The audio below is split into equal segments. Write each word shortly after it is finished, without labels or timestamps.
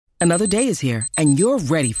Another day is here, and you're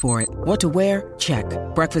ready for it. What to wear? Check.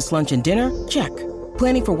 Breakfast, lunch, and dinner? Check.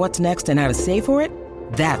 Planning for what's next and how to save for it?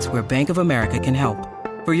 That's where Bank of America can help.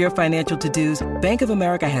 For your financial to-dos, Bank of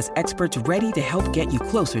America has experts ready to help get you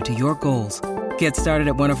closer to your goals. Get started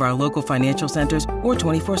at one of our local financial centers or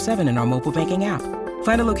 24/7 in our mobile banking app.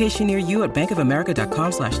 Find a location near you at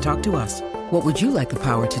bankofamerica.com/talktous. What would you like the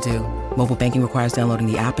power to do? Mobile banking requires downloading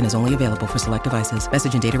the app and is only available for select devices.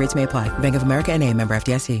 Message and data rates may apply. Bank of America N.A., member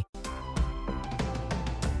FDIC.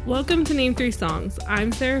 Welcome to Name 3 Songs.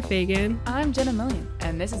 I'm Sarah Fagan. I'm Jenna Millian,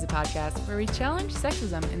 and this is a podcast where we challenge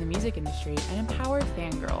sexism in the music industry and empower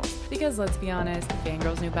fangirls. Because let's be honest,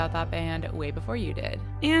 fangirls knew about that band way before you did.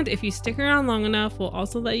 And if you stick around long enough, we'll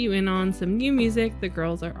also let you in on some new music the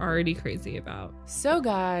girls are already crazy about. So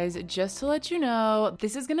guys, just to let you know,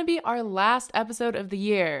 this is going to be our last episode of the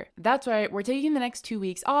year. That's right, we're taking the next 2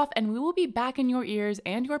 weeks off, and we will be back in your ears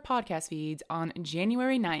and your podcast feeds on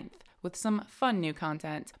January 9th. With some fun new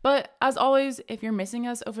content. But as always, if you're missing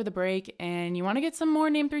us over the break and you want to get some more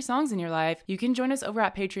Name 3 songs in your life, you can join us over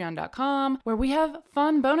at patreon.com, where we have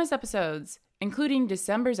fun bonus episodes, including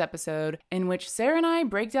December's episode, in which Sarah and I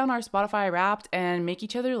break down our Spotify Wrapped and make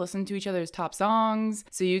each other listen to each other's top songs,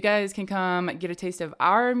 so you guys can come get a taste of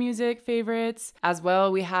our music favorites. As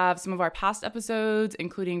well, we have some of our past episodes,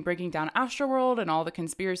 including breaking down Astroworld and all the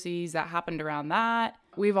conspiracies that happened around that.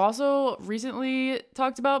 We've also recently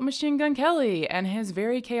talked about Machine Gun Kelly and his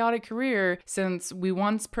very chaotic career, since we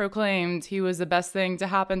once proclaimed he was the best thing to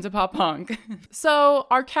happen to pop punk. So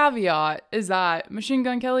our caveat is that Machine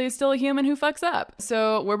Gun Kelly is still a human who fucks up.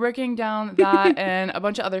 So we're breaking down that and a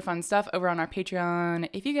bunch of other fun stuff over on our Patreon.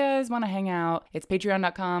 If you guys want to hang out, it's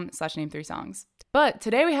patreon.com/name3songs. But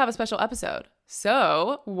today we have a special episode.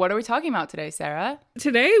 So, what are we talking about today, Sarah?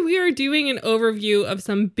 Today, we are doing an overview of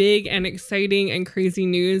some big and exciting and crazy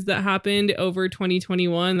news that happened over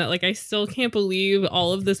 2021 that, I still can't believe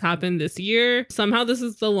all of this happened this year. Somehow, this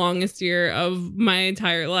is the longest year of my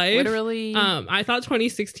entire life. Literally. I thought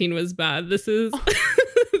 2016 was bad. This is,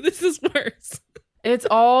 this is worse. It's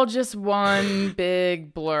all just one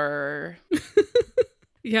big blur.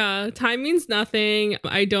 Yeah, time means nothing.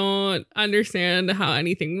 I don't understand how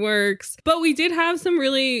anything works. But we did have some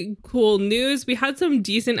really cool news. We had some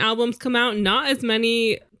decent albums come out, not as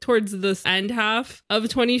many towards the end half of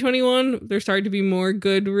 2021. There started to be more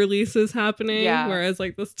good releases happening, whereas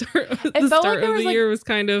the start of the year was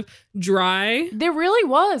kind of dry. There really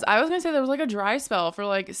was. I was going to say there was a dry spell for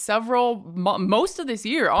most of this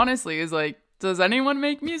year, honestly, is does anyone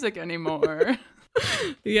make music anymore?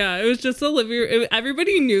 Yeah, it was just Olivia.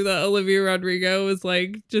 Everybody knew that Olivia Rodrigo was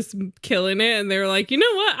just killing it, and they were like, you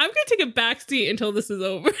know what? I'm gonna take a backseat until this is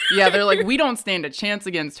over. Yeah, they're like, we don't stand a chance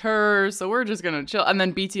against her, so we're just gonna chill. And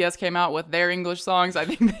then BTS came out with their English songs. I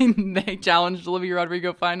think they challenged Olivia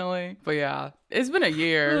Rodrigo finally. But yeah, it's been a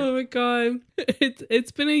year. Oh my god,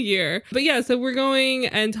 it's been a year. But yeah, so we're going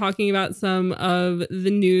and talking about some of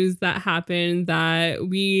the news that happened that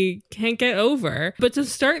we can't get over. But to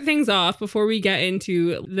start things off, before we get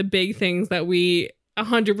into the big things that we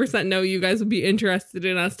 100% know you guys would be interested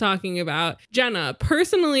in us talking about, Jenna,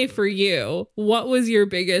 personally for you, what was your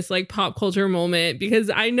biggest pop culture moment? Because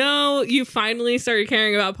I know you finally started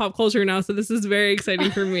caring about pop culture now, so this is very exciting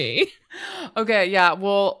for me. Okay, yeah.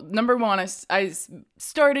 Well, number one, I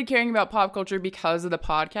started caring about pop culture because of the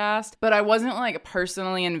podcast, but I wasn't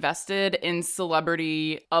personally invested in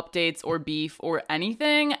celebrity updates or beef or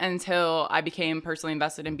anything until I became personally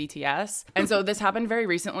invested in BTS. And so this happened very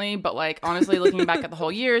recently, but honestly, looking back at the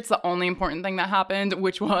whole year, it's the only important thing that happened,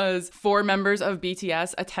 which was 4 members of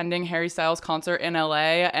BTS attending Harry Styles' concert in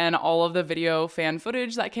LA, and all of the video fan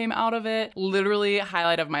footage that came out of it. Literally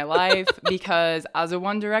highlight of my life, because as a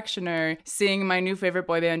One Directioner, seeing my new favorite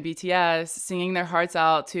boy band BTS singing their hearts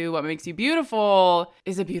out to What Makes You Beautiful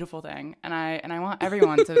is a beautiful thing, and I want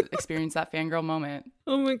everyone to experience that fangirl moment.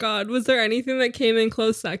 Oh my god, was there anything that came in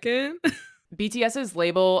close second? BTS's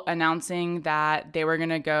label announcing that they were going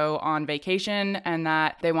to go on vacation and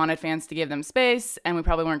that they wanted fans to give them space, and we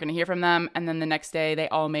probably weren't going to hear from them. And then the next day they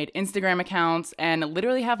all made Instagram accounts and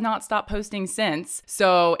literally have not stopped posting since.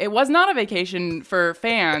 So it was not a vacation for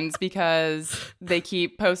fans, because they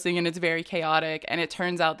keep posting and it's very chaotic. And it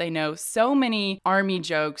turns out they know so many ARMY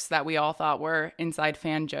jokes that we all thought were inside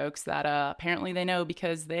fan jokes that apparently they know,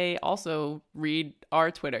 because they also read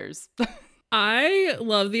our Twitters. I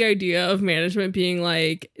love the idea of management being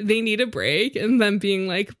like, they need a break, and then being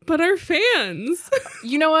like, but our fans.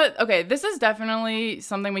 You know what? Okay, this is definitely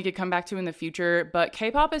something we could come back to in the future, but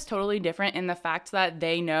K-pop is totally different in the fact that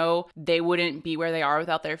they know they wouldn't be where they are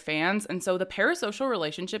without their fans. And so the parasocial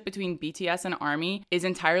relationship between BTS and ARMY is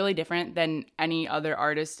entirely different than any other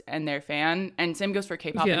artist and their fan. And same goes for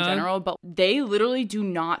K-pop in general, but they literally do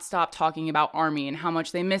not stop talking about ARMY and how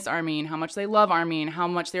much they miss ARMY and how much they love ARMY and how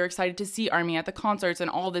much they're excited to see ARMY at the concerts and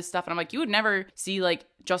all this stuff. And I'm like, you would never see like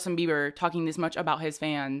Justin Bieber talking this much about his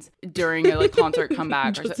fans during a like concert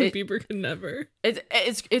comeback. Justin Bieber could never.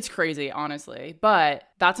 It's crazy, honestly. But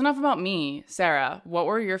that's enough about me. Sarah, what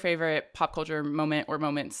were your favorite pop culture moment or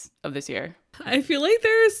moments of this year? I feel like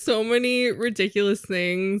there are so many ridiculous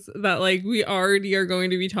things that like we already are going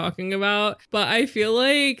to be talking about, but I feel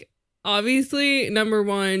like obviously, number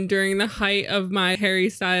one, during the height of my Harry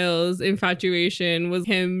Styles infatuation was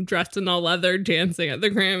him dressed in all leather dancing at the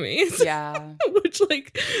Grammys. Yeah. Which,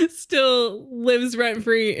 like, still lives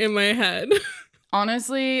rent-free in my head.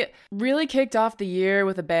 Honestly, really kicked off the year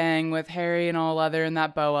with a bang with Harry in all leather and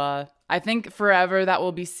that boa. I think forever that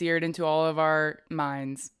will be seared into all of our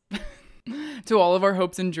minds. To all of our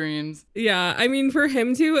hopes and dreams. Yeah, I mean, for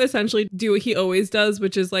him to essentially do what he always does,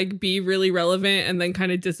 which is like be really relevant and then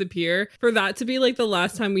kind of disappear, for that to be like the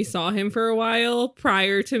last time we saw him for a while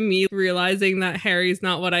prior to me realizing that Harry's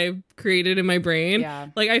not what I created in my brain. Yeah.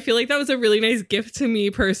 Like, I feel like that was a really nice gift to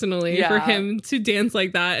me personally for him to dance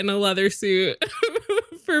like that in a leather suit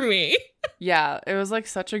for me. Yeah, it was like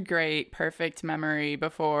such a great, perfect memory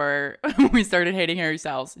before we started hating Harry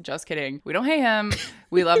Styles. Just kidding. We don't hate him.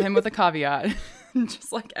 We love him with a caveat.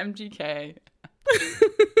 Just like MGK.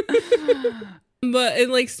 But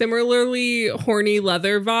in like similarly horny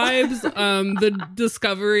leather vibes, the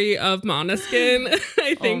discovery of Måneskin,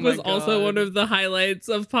 I think was also one of the highlights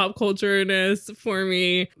of pop culture-ness for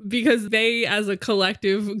me, because they as a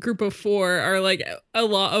collective group of four are like a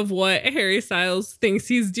lot of what Harry Styles thinks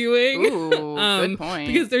he's doing. Ooh, good point.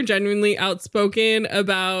 Because they're genuinely outspoken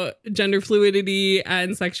about gender fluidity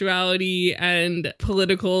and sexuality and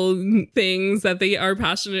political things that they are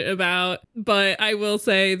passionate about. But I will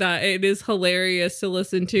say that it is hilarious to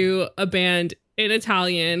listen to a band in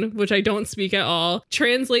Italian, which I don't speak at all,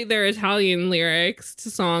 translate their Italian lyrics to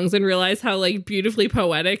songs and realize how like beautifully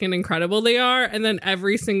poetic and incredible they are. And then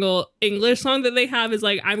every single English song that they have is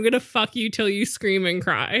like, I'm gonna fuck you till you scream and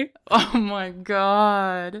cry. Oh my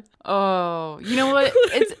God. Oh, you know what?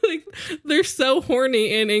 It's like, they're so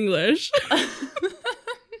horny in English.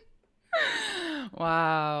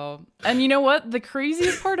 Wow. And you know what? The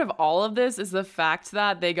craziest part of all of this is the fact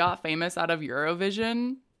that they got famous out of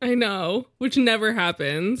Eurovision. I know, which never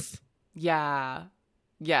happens. Yeah.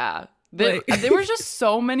 Yeah. There were just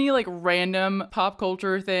so many like random pop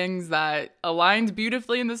culture things that aligned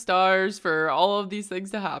beautifully in the stars for all of these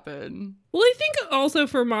things to happen. Well, I think also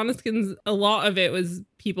for Måneskin, a lot of it was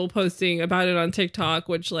people posting about it on TikTok,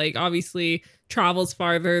 which like obviously travels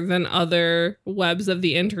farther than other webs of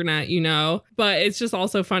the internet, you know, but it's just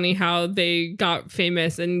also funny how they got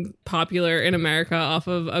famous and popular in America off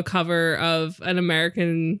of a cover of an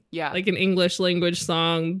American, like an English language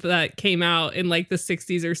song that came out in like the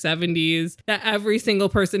 60s or 70s that every single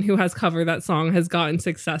person who has covered that song has gotten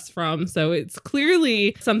success from. So it's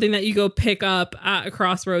clearly something that you go pick up at a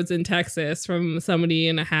crossroads in Texas from somebody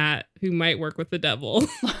in a hat who might work with the devil.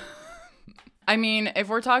 I mean, if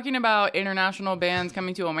we're talking about international bands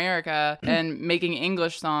coming to America and making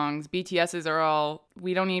English songs, BTS's are all,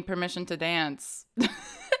 we don't need permission to dance.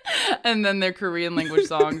 And then their Korean language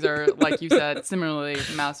songs are, like you said, similarly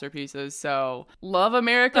masterpieces. So love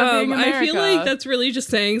America being America. I feel like that's really just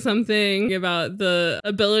saying something about the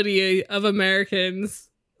ability of Americans,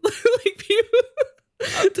 like people,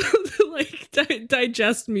 to like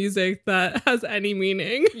digest music that has any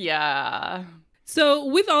meaning. Yeah. So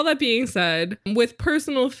with all that being said, with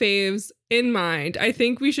personal faves in mind, I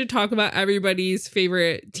think we should talk about everybody's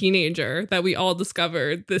favorite teenager that we all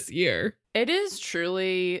discovered this year. It is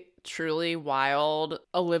truly wild,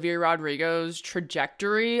 Olivia Rodrigo's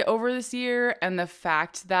trajectory over this year and the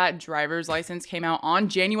fact that Driver's License came out on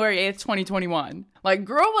January 8th, 2021. Like,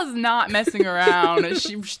 girl was not messing around.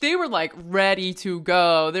 They were, like, ready to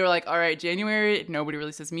go. They were like, all right, January, nobody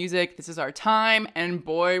releases music. This is our time. And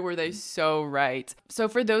boy, were they so right. So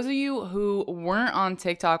for those of you who weren't on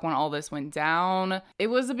TikTok when all this went down, it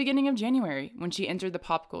was the beginning of January when she entered the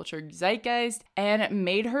pop culture zeitgeist and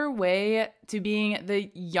made her way to being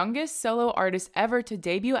the youngest solo artist ever to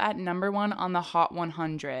debut at #1 on the Hot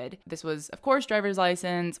 100. This was, of course, Driver's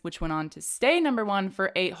License, which went on to stay #1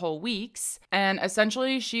 for 8 whole weeks. And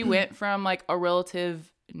essentially, she went from like a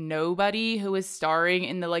relative nobody who was starring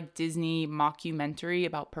in the like Disney mockumentary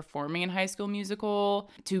about performing in High School Musical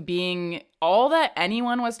to being all that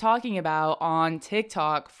anyone was talking about on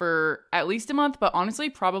TikTok for at least a month, but honestly,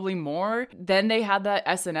 probably more. Then they had that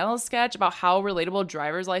SNL sketch about how relatable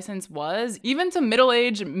driver's license was, even to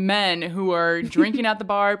middle-aged men who are drinking at the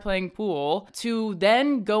bar, playing pool, to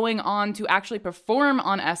then going on to actually perform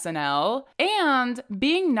on SNL and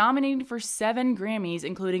being nominated for 7 Grammys,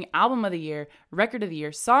 including Album of the Year, Record of the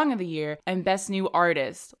Year, Song of the Year, and Best New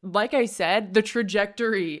Artist. Like I said, the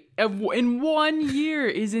trajectory in 1 year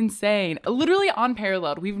is insane. Literally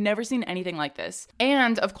unparalleled. We've never seen anything like this.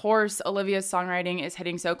 And of course, Olivia's songwriting is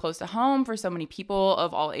hitting so close to home for so many people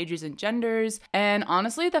of all ages and genders. And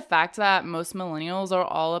honestly, the fact that most millennials are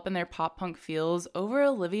all up in their pop punk feels over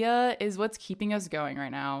Olivia is what's keeping us going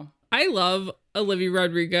right now. I love Olivia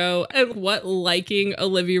Rodrigo and what liking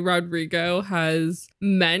Olivia Rodrigo has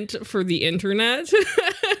meant for the internet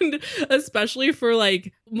and especially for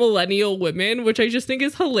like millennial women, which I just think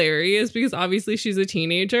is hilarious because obviously she's a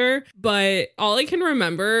teenager. But all I can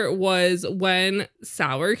remember was when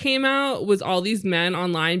Sour came out was all these men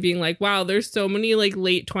online being like, wow, there's so many like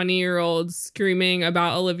late 20-year-olds screaming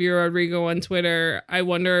about Olivia Rodrigo on Twitter. I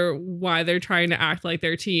wonder why they're trying to act like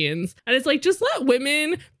they're teens. And it's like, just let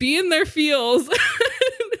women be in their feels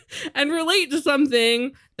and relate to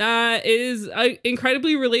something that is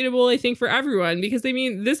incredibly relatable, I think, for everyone. Because, I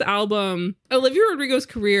mean, this album, Olivia Rodrigo's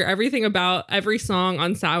career, everything about every song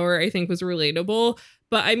on Sour, I think, was relatable.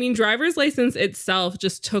 But I mean, Driver's License itself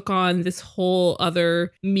just took on this whole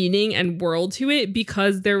other meaning and world to it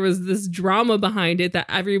because there was this drama behind it that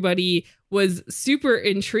everybody was super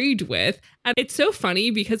intrigued with. And it's so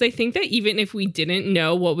funny because I think that even if we didn't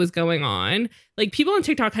know what was going on, like people on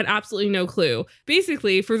TikTok had absolutely no clue.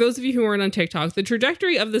 Basically, for those of you who weren't on TikTok, the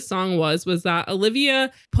trajectory of the song was that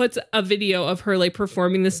Olivia puts a video of her like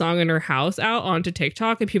performing the song in her house out onto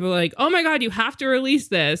TikTok and people are like, oh my God, you have to release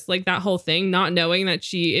this. Like that whole thing, not knowing that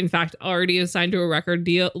she in fact already is signed to a record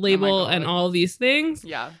deal label and all of these things.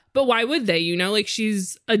 Yeah. But why would they? You know, like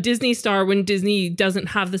she's a Disney star when Disney doesn't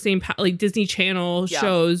have the same, like Disney Channel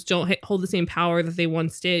shows don't hold the same power that they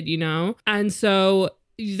once did, you know? And so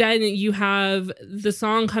then you have the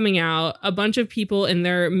song coming out, a bunch of people in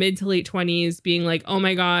their mid to late 20s being like, oh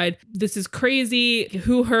my God, this is crazy.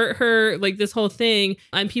 Who hurt her? Like this whole thing.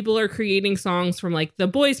 And people are creating songs from like the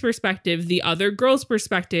boy's perspective, the other girl's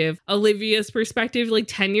perspective, Olivia's perspective, like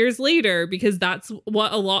 10 years later, because that's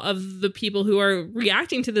what a lot of the people who are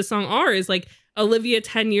reacting to this song are, is like Olivia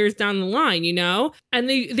 10 years down the line, you know? And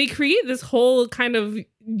they create this whole kind of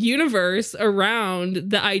universe around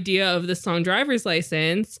the idea of the song Driver's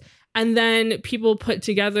License. And then people put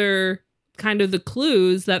together kind of the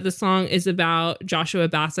clues that the song is about Joshua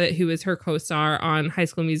Bassett, who is her co-star on High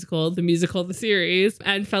School Musical, the series,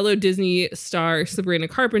 and fellow Disney star Sabrina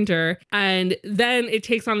Carpenter. And then it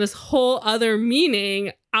takes on this whole other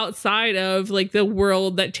meaning outside of like the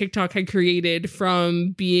world that TikTok had created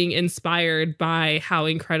from being inspired by how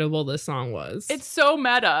incredible this song was. It's so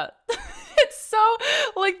meta. It's so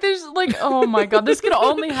like there's like, oh my God, this could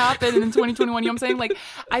only happen in 2021. You know what I'm saying? Like,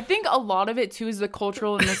 I think a lot of it too is the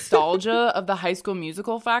cultural nostalgia of the High School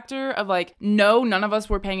Musical factor of like, no, none of us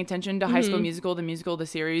were paying attention to High School Musical, the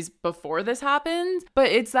series before this happened. But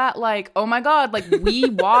it's that like, oh my God, like we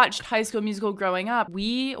watched High School Musical growing up.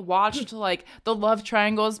 We watched like the love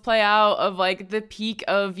triangles play out of like the peak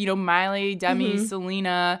of, you know, Miley, Demi,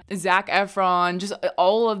 Selena, Zac Efron, just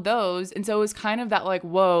all of those. And so it was kind of that like,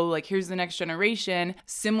 whoa, like here's the next generation,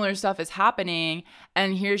 similar stuff is happening,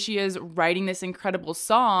 and here she is writing this incredible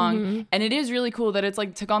song. And it is really cool that it's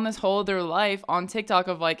like took on this whole other life on TikTok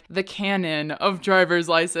of like the canon of Driver's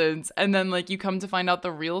License, and then like you come to find out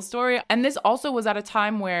the real story. And this also was at a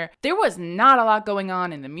time where there was not a lot going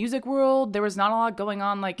on in the music world, there was not a lot going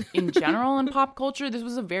on like in general in pop culture. This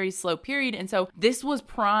was a very slow period, and so this was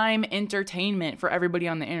prime entertainment for everybody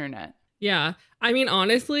on the internet. Yeah. I mean,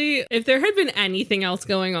 honestly, if there had been anything else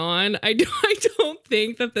going on, I don't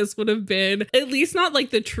think that this would have been, at least not like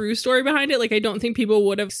the true story behind it. Like, I don't think people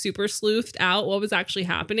would have super sleuthed out what was actually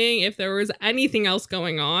happening if there was anything else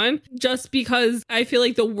going on, just because I feel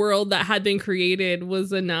like the world that had been created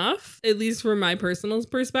was enough, at least from my personal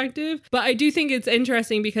perspective. But I do think it's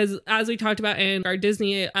interesting because, as we talked about in our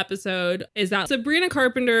Disney episode, is that Sabrina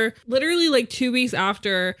Carpenter, literally like 2 weeks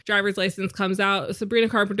after Driver's License comes out, Sabrina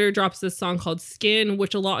Carpenter drops this song called Skin,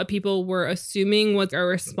 which a lot of people were assuming was a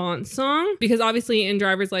response song, because obviously point in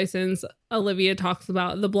Driver's License, Olivia talks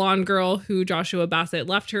about the blonde girl who Joshua Bassett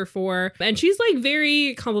left her for. And she's like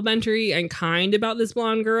very complimentary and kind about this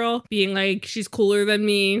blonde girl, being like, she's cooler than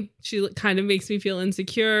me. She kind of makes me feel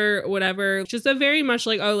insecure, whatever. Just a very much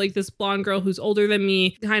like, oh, like this blonde girl who's older than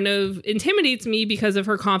me kind of intimidates me because of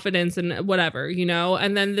her confidence and whatever, you know?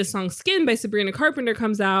 And then this song Skin by Sabrina Carpenter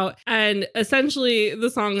comes out. And essentially the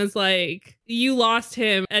song is like, you lost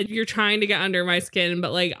him and you're trying to get under my skin,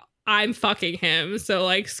 but like, I'm fucking him. So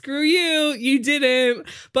like, screw you. You didn't.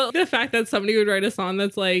 But the fact that somebody would write a song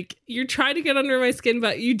that's like, you're trying to get under my skin,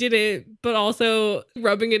 but you didn't, but also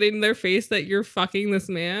rubbing it in their face that you're fucking this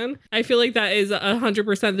man. I feel like that is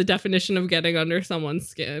 100% the definition of getting under someone's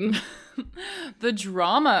skin. The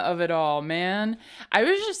drama of it all, man. I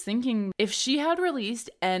was just thinking, if she had released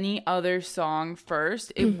any other song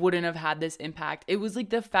first, it wouldn't have had this impact. It was like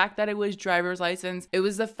the fact that it was Driver's License. It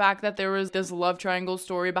was the fact that there was this love triangle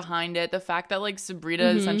story behind it. The fact that like Sabrina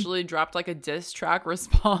essentially dropped like a diss track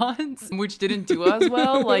response, which didn't do as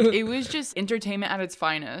well. Like it was just entertainment at its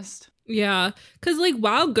finest. Yeah, because like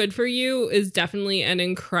Wow, Good For You is definitely an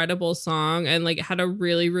incredible song and like had a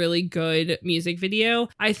really, really good music video.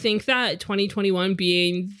 I think that 2021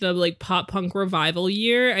 being the like pop punk revival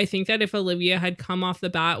year, I think that if Olivia had come off the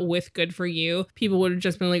bat with Good For You, people would have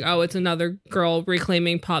just been like, oh, it's another girl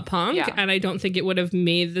reclaiming pop punk. Yeah. And I don't think it would have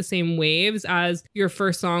made the same waves as your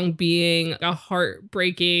first song being a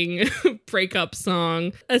heartbreaking breakup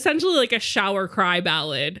song, essentially like a shower cry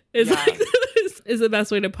ballad is like is the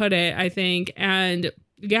best way to put it, I think. And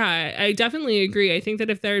yeah, I definitely agree. I think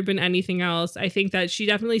that if there had been anything else, I think that she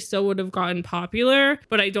definitely still would have gotten popular,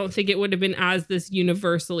 but I don't think it would have been as this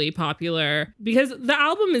universally popular because the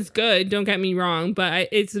album is good, don't get me wrong, but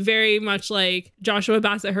it's very much like Joshua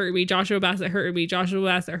Bassett hurt me, Joshua Bassett hurt me, Joshua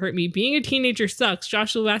Bassett hurt me, being a teenager sucks,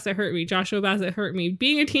 Joshua Bassett hurt me, Joshua Bassett hurt me,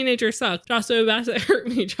 being a teenager sucks, Joshua Bassett hurt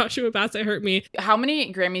me, Joshua Bassett hurt me. How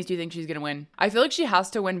many Grammys do you think she's gonna win? I feel like she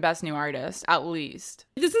has to win Best New Artist, at least.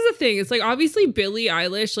 This is a thing. It's like obviously Billie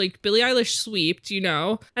Eilish sweeped, you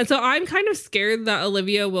know? And so I'm kind of scared that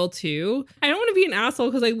Olivia will too. I don't want to be an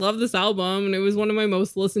asshole because I love this album and it was one of my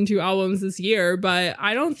most listened to albums this year, but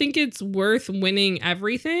I don't think it's worth winning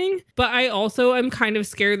everything. But I also am kind of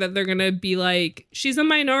scared that they're going to be like, she's a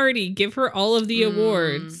minority, give her all of the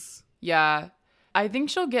awards. Yeah. I think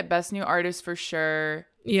she'll get Best New Artist for sure.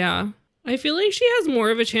 Yeah. I feel like she has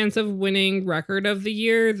more of a chance of winning Record of the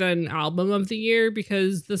Year than Album of the Year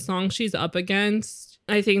because the song she's up against,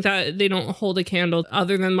 I think that they don't hold a candle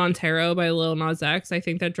other than Montero by Lil Nas X. I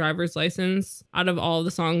think that Driver's License, out of all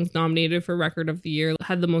the songs nominated for Record of the Year,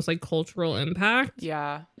 had the most like cultural impact.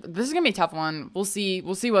 Yeah. This is gonna be a tough one. We'll see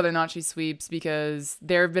whether or not she sweeps because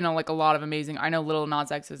there have been a lot of amazing, I know Lil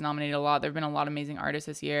Nas X is nominated a lot. There have been a lot of amazing artists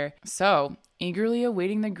this year. So eagerly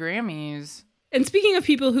awaiting the Grammys. And speaking of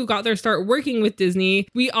people who got their start working with Disney,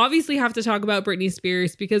 we obviously have to talk about Britney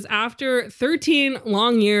Spears because after 13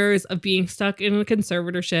 long years of being stuck in a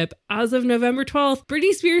conservatorship, as of November 12th,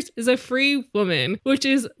 Britney Spears is a free woman, which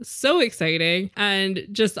is so exciting and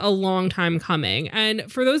just a long time coming. And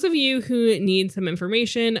for those of you who need some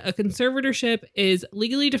information, a conservatorship is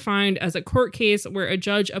legally defined as a court case where a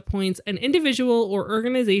judge appoints an individual or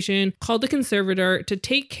organization called a conservator to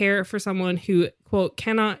take care for someone who, quote,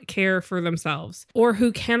 cannot care for themselves or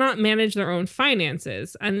who cannot manage their own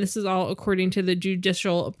finances. And this is all according to the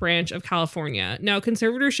judicial branch of California. Now,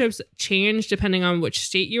 conservatorships change depending on which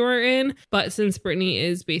state you are in, but since Britney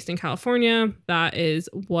is based in California, that is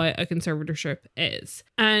what a conservatorship is.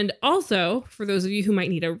 And also, for those of you who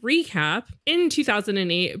might need a recap, in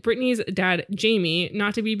 2008, Britney's dad, Jamie,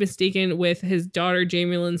 not to be mistaken with his daughter,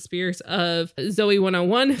 Jamie Lynn Spears of Zoe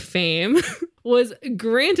 101 fame, was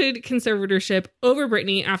granted conservatorship over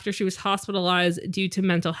Britney after she was hospitalized due to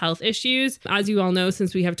mental health issues. As you all know,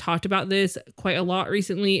 since we have talked about this quite a lot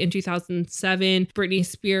recently, in 2007, Britney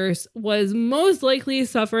Spears was most likely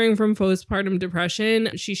suffering from postpartum depression.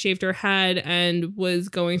 She shaved her head and was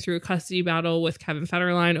going through a custody battle with Kevin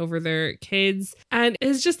Federline over their kids. And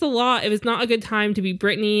it's just a lot. It was not a good time to be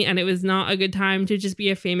Britney, and it was not a good time to just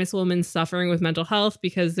be a famous woman suffering with mental health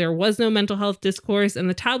because there was no mental health discourse and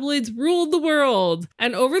the tabloids ruled the world.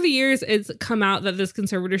 And over the years, it's come out that this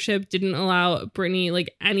conservatorship didn't allow Britney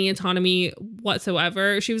like any autonomy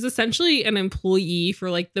whatsoever. She was essentially an employee for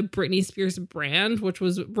like the Britney Spears brand, which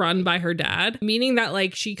was run by her dad, meaning that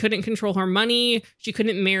like she couldn't control her money. She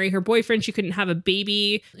couldn't marry her boyfriend. She couldn't have a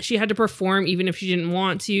baby. She had to perform even if she didn't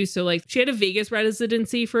want to. So like she had a Vegas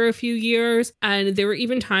residency for a few years. And there were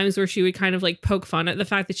even times where she would kind of like poke fun at the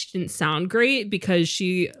fact that she didn't sound great because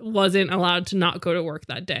she wasn't allowed to not go to work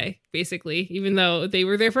that day. basically, even though they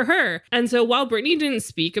were there for her. And so while Britney didn't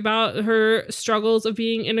speak about her struggles of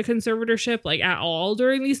being in a conservatorship like at all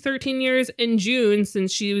during these 13 years, in June,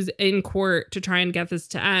 since she was in court to try and get this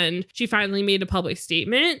to end, she finally made a public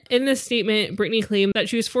statement. In this statement, Britney claimed that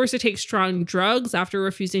she was forced to take strong drugs after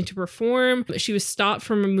refusing to perform. She was stopped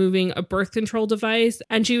from removing a birth control device,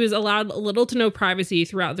 and she was allowed little to no privacy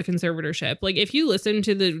throughout the conservatorship. Like, if you listen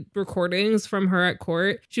to the recordings from her at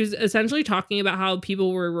court, she was essentially talking about how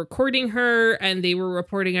people were recording her and they were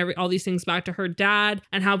reporting all these things back to her dad,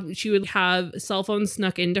 and how she would have cell phones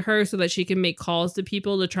snuck into her so that she can make calls to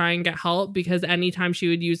people to try and get help, because anytime she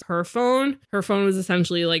would use her phone was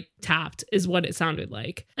essentially like tapped, is what it sounded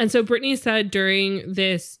like. And so Britney said during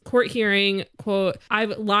this court hearing, quote,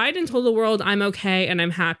 "I've lied and told the world I'm okay and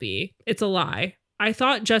I'm happy. It's a lie. I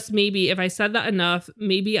thought just maybe if I said that enough,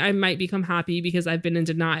 maybe I might become happy because I've been in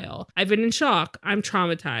denial. I've been in shock. I'm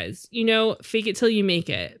traumatized. You know, fake it till you make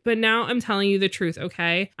it. But now I'm telling you the truth,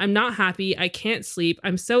 okay? I'm not happy. I can't sleep.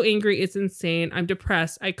 I'm so angry. It's insane. I'm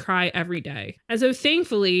depressed. I cry every day." And so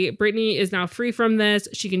thankfully, Britney is now free from this.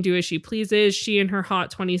 She can do as she pleases. She and her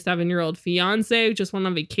hot 27-year-old fiance just went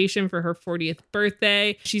on vacation for her 40th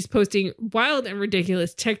birthday. She's posting wild and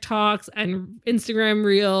ridiculous TikToks and Instagram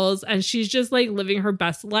reels, and she's just like living her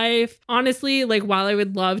best life. Honestly, like, while I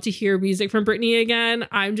would love to hear music from Britney again,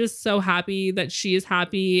 I'm just so happy that she is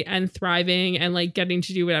happy and thriving and like getting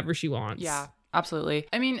to do whatever she wants. Yeah. Absolutely.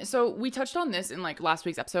 I mean, so we touched on this in like last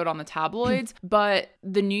week's episode on the tabloids, but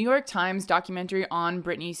the New York Times documentary on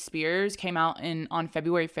Britney Spears came out on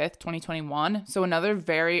February 5th, 2021. So another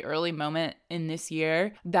very early moment in this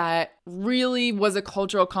year that really was a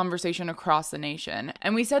cultural conversation across the nation.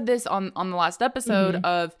 And we said this on the last episode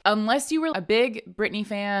of, unless you were a big Britney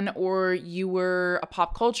fan or you were a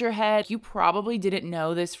pop culture head, you probably didn't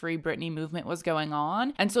know this Free Britney movement was going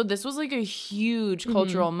on. And so this was like a huge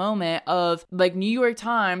cultural moment of like New York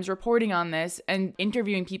Times reporting on this and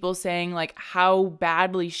interviewing people saying like how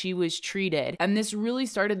badly she was treated. And this really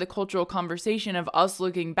started the cultural conversation of us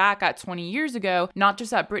looking back at 20 years ago, not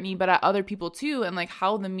just at Britney, but at other people too, and like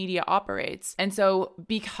how the media operates. And so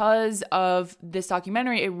because of this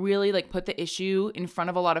documentary, it really like put the issue in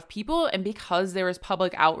front of a lot of people. And because there was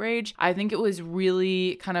public outrage, I think it was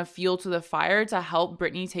really kind of fuel to the fire to help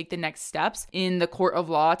Britney take the next steps in the court of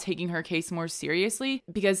law, taking her case more seriously,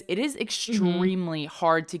 because it is extremely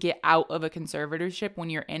hard to get out of a conservatorship when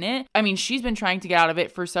you're in it. I mean, she's been trying to get out of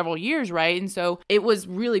it for several years, right? And so it was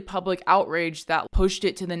really public outrage that pushed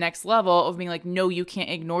it to the next level of being like, no, you can't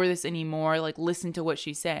ignore this anymore. Like, listen to what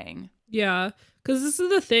she's saying. Yeah. Because this is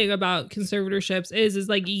the thing about conservatorships is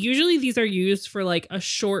like usually these are used for like a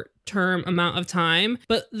short term amount of time,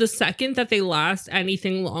 but the second that they last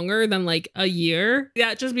anything longer than like a year,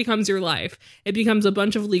 that just becomes your life. It becomes a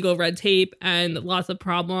bunch of legal red tape and lots of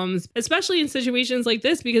problems, especially in situations like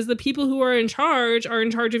this, because the people who are in charge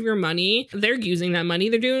of your money. They're using that money.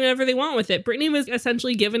 They're doing whatever they want with it. Britney was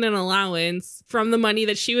essentially given an allowance from the money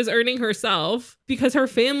that she was earning herself because her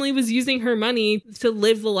family was using her money to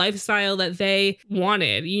live the lifestyle that they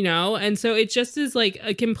wanted, you know? And so it just is like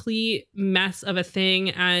a complete mess of a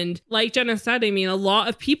thing. And like Jenna said, I mean, a lot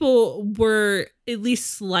of people were at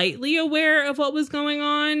least slightly aware of what was going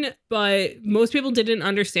on, but most people didn't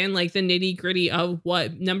understand like the nitty gritty of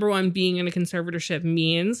what, number one, being in a conservatorship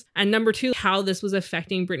means, and number two, how this was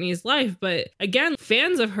affecting Britney's life. But again,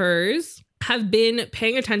 fans of hers have been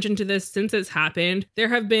paying attention to this since it's happened. There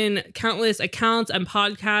have been countless accounts and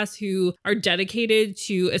podcasts who are dedicated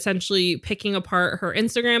to essentially picking apart her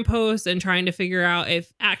Instagram posts and trying to figure out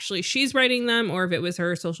if actually she's writing them or if it was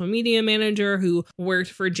her social media manager who worked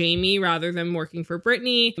for Jamie rather than working for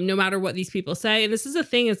Britney, no matter what these people say. And this is the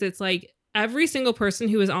thing, is it's like every single person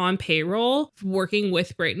who is on payroll working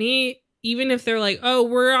with Britney, even if they're like, oh,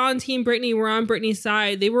 we're on Team Britney, we're on Britney's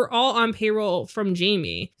side, they were all on payroll from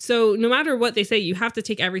Jamie. So no matter what they say, you have to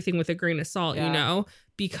take everything with a grain of salt, you know,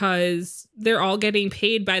 because they're all getting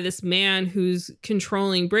paid by this man who's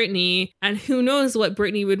controlling Britney. And who knows what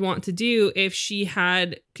Britney would want to do if she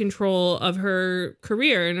had control of her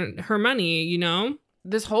career and her money, you know?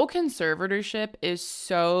 This whole conservatorship is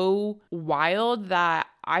so wild that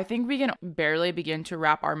I think we can barely begin to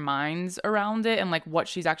wrap our minds around it and like what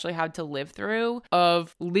she's actually had to live through.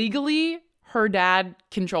 Of legally, her dad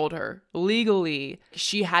controlled her. Legally,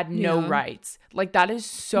 she had no rights. Like, that is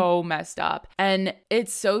so messed up. And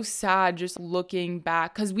it's so sad just looking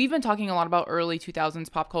back, because we've been talking a lot about early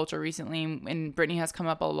 2000s pop culture recently, and Britney has come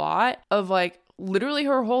up a lot of like, literally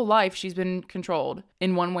her whole life she's been controlled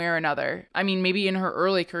in one way or another. I mean, maybe in her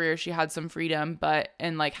early career she had some freedom,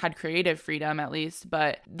 and like had creative freedom at least,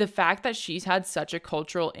 but the fact that she's had such a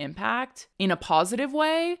cultural impact in a positive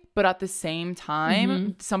way, but at the same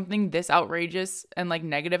time something this outrageous and like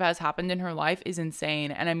negative has happened in her life is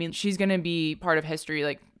insane. And I mean, she's gonna be part of history,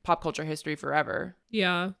 like pop culture history, forever.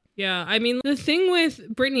 Yeah. I mean, the thing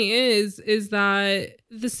with Britney is that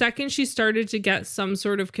the second she started to get some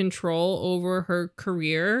sort of control over her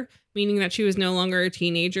career, meaning that she was no longer a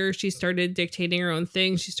teenager, she started dictating her own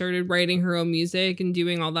thing. She started writing her own music and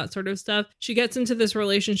doing all that sort of stuff. She gets into this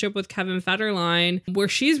relationship with Kevin Federline where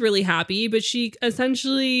she's really happy, but she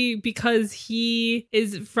essentially, because he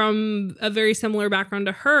is from a very similar background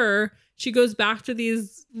to her, she goes back to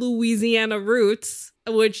these Louisiana roots,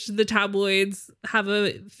 which the tabloids have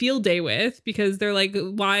a field day with, because they're like,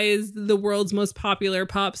 why is the world's most popular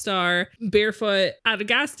pop star barefoot at a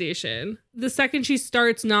gas station? The second she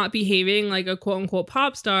starts not behaving like a quote unquote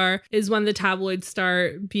pop star is when the tabloids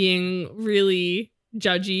start being really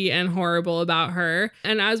judgy and horrible about her.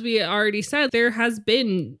 And as we already said, there has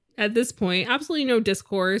been, at this point, absolutely no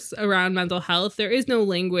discourse around mental health. There is no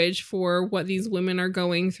language for what these women are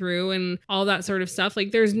going through and all that sort of stuff.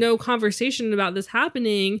 Like, there's no conversation about this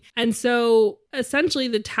happening. And so essentially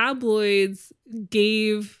the tabloids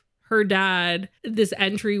gave her dad this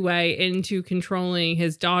entryway into controlling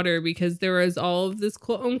his daughter, because there was all of this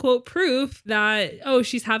quote unquote proof that, oh,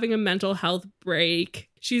 she's having a mental health break.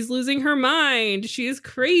 She's losing her mind. She's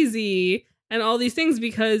crazy. And all these things,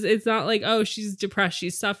 because it's not like, oh, she's depressed,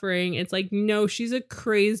 she's suffering. It's like, no, she's a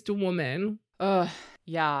crazed woman.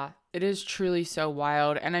 Yeah, it is truly so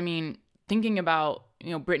wild. And I mean, thinking about,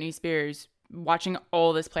 Britney Spears, watching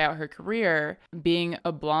all this play out her career, being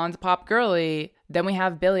a blonde pop girly. Then we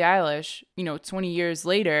have Billie Eilish, 20 years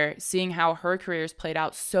later, seeing how her career's played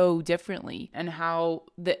out so differently, and how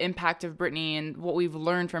the impact of Britney and what we've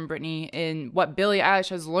learned from Britney and what Billie Eilish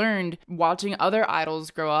has learned watching other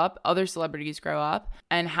idols grow up, other celebrities grow up,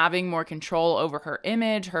 and having more control over her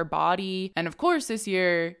image, her body. And of course, this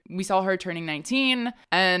year we saw her turning 19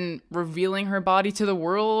 and revealing her body to the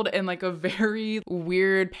world in like a very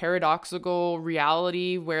weird, paradoxical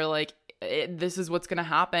reality where like, this is what's going to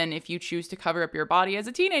happen if you choose to cover up your body as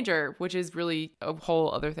a teenager, which is really a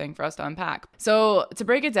whole other thing for us to unpack. So to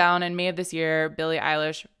break it down, in May of this year, Billie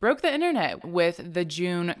Eilish broke the internet with the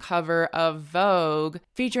June cover of Vogue,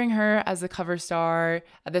 featuring her as the cover star.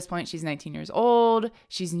 At this point, she's 19 years old.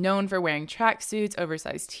 She's known for wearing tracksuits,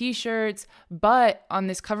 oversized t-shirts, but on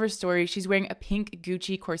this cover story, she's wearing a pink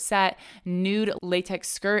Gucci corset, nude latex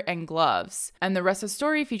skirt, and gloves. And the rest of the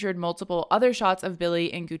story featured multiple other shots of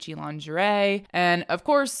Billie in Gucci lingerie. And of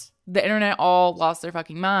course, the internet all lost their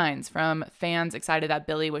fucking minds, from fans excited that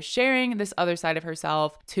Billie was sharing this other side of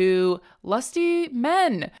herself to lusty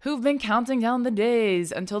men who've been counting down the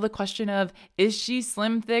days until the question of, is she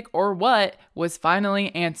slim, thick, or what, was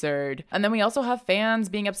finally answered. And then we also have fans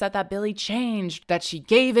being upset that Billie changed, that she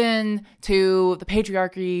gave in to the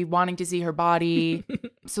patriarchy, wanting to see her body.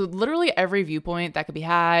 So literally every viewpoint that could be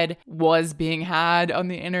had was being had on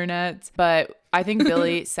the internet. But I think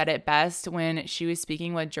Billie said it best when she was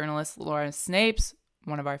speaking with journalist Laura Snapes,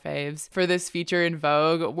 one of our faves, for this feature in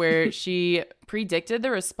Vogue, where she predicted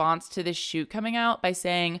the response to this shoot coming out by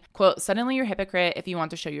saying, quote, "Suddenly you're a hypocrite if you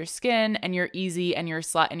want to show your skin, and you're easy, and you're a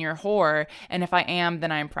slut, and you're a whore. And if I am,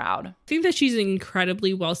 then I'm proud." I think that she's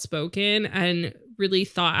incredibly well-spoken and really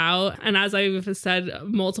thought out. And as I've said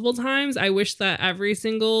multiple times, I wish that every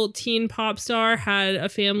single teen pop star had a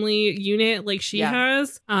family unit like she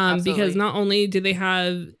has, because not only do they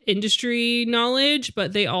have industry knowledge,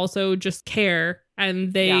 but they also just care.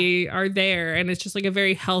 And they are there. And it's just like a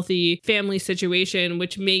very healthy family situation,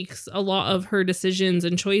 which makes a lot of her decisions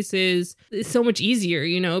and choices so much easier,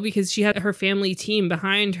 because she had her family team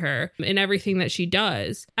behind her in everything that she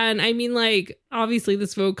does. And I mean, like, obviously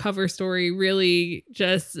this Vogue cover story really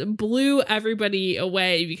just blew everybody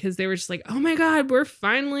away, because they were just like, oh my God, we're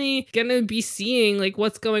finally gonna be seeing like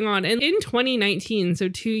what's going on. And in 2019, so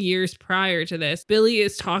 2 years prior to this, Billie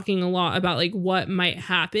is talking a lot about like what might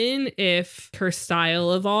happen if her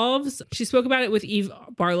style evolves. She spoke about it with Eve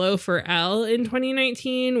Barlow for Elle in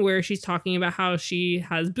 2019, where she's talking about how she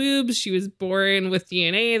has boobs. She was born with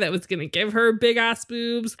DNA that was going to give her big ass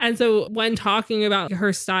boobs. And so when talking about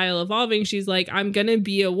her style evolving, she's like, I'm going to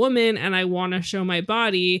be a woman and I want to show my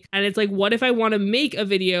body. And it's like, what if I want to make a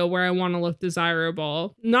video where I want to look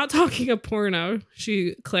desirable? Not talking a porno,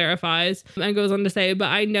 she clarifies, and goes on to say, but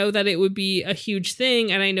I know that it would be a huge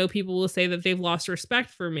thing. And I know people will say that they've lost respect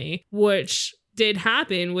for me, which did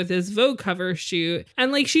happen with this Vogue cover shoot.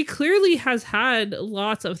 And like, she clearly has had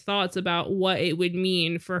lots of thoughts about what it would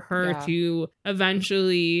mean for her to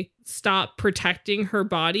eventually stop protecting her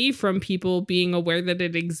body from people being aware that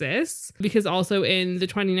it exists. Because also in the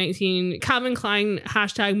 2019 Calvin Klein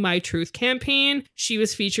 #MyTruth campaign, she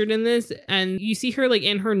was featured in this, and you see her like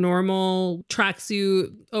in her normal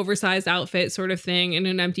tracksuit, oversized outfit sort of thing in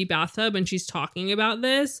an empty bathtub, and she's talking about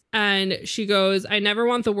this. And she goes, "I never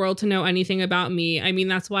want the world to know anything about me. I mean,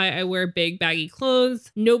 that's why I wear big baggy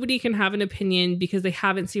clothes. Nobody can have an opinion because they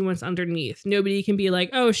haven't seen what's underneath. Nobody can be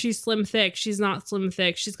like, oh, she's slim thick. She's not slim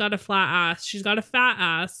thick. She's got a flat ass. She's got a fat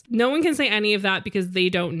ass." No one can say any of that because they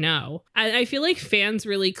don't know. And I feel like fans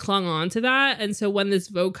really clung on to that. And so when this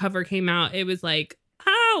Vogue cover came out, it was like,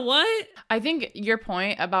 what? I think your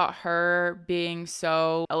point about her being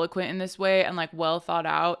so eloquent in this way and like well thought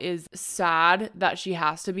out is sad that she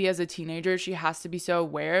has to be as a teenager. She has to be so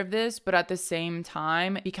aware of this. But at the same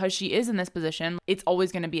time, because she is in this position, it's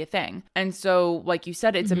always going to be a thing. And so, like you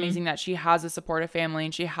said, it's amazing that she has a supportive family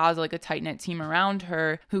and she has like a tight knit team around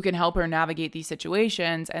her who can help her navigate these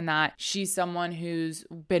situations, and that she's someone who's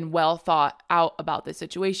been well thought out about this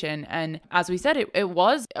situation. And as we said, it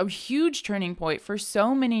was a huge turning point for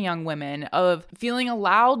so many young women of feeling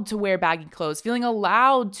allowed to wear baggy clothes, feeling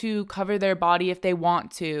allowed to cover their body if they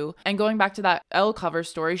want to. And going back to that Elle cover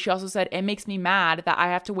story, she also said, "It makes me mad that I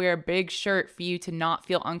have to wear a big shirt for you to not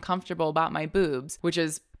feel uncomfortable about my boobs," which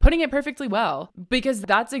is putting it perfectly well, because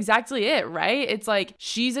that's exactly it, right? It's like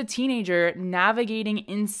she's a teenager navigating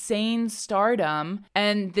insane stardom,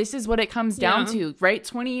 and this is what it comes down to, right?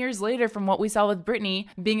 20 years later from what we saw with Britney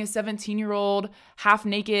being a 17-year-old half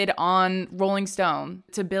naked on Rolling Stone,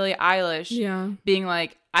 to Billie Eilish being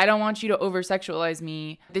like, "I don't want you to over-sexualize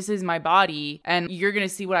me. This is my body, and you're going to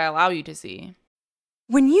see what I allow you to see."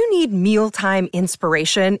 When you need mealtime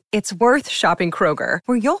inspiration, it's worth shopping Kroger,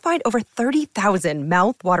 where you'll find over 30,000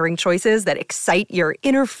 mouth-watering choices that excite your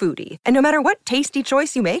inner foodie. And no matter what tasty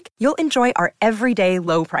choice you make, you'll enjoy our everyday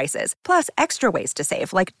low prices, plus extra ways to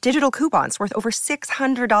save, like digital coupons worth over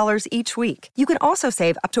 $600 each week. You can also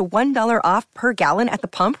save up to $1 off per gallon at the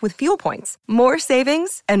pump with fuel points. More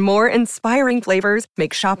savings and more inspiring flavors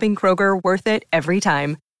make shopping Kroger worth it every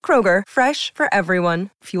time. Kroger, fresh for everyone.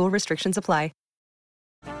 Fuel restrictions apply.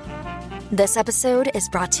 This episode is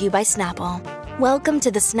brought to you by Snapple. Welcome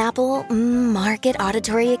to the Snapple Market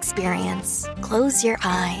Auditory Experience. Close your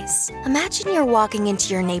eyes. Imagine you're walking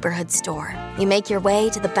into your neighborhood store. You make your way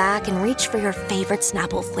to the back and reach for your favorite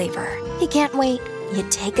Snapple flavor. You can't wait. You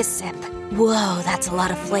take a sip. Whoa, that's a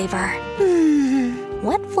lot of flavor.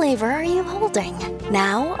 What flavor are you holding?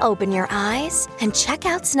 Now open your eyes and check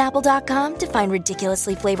out Snapple.com to find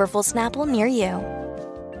ridiculously flavorful Snapple near you.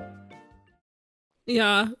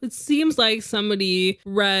 Yeah, it seems like somebody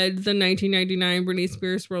read the 1999 Britney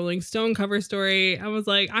Spears Rolling Stone cover story. I was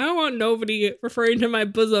like, I don't want nobody referring to my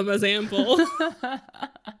bosom as ample.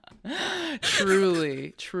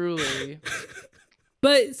 Truly, truly.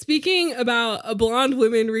 But speaking about blonde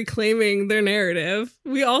women reclaiming their narrative,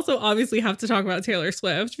 we also obviously have to talk about Taylor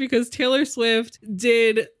Swift, because Taylor Swift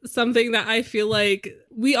did something that I feel like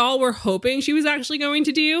we all were hoping she was actually going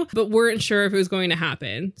to do, but weren't sure if it was going to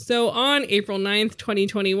happen. So on April 9th,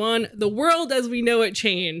 2021, the world as we know it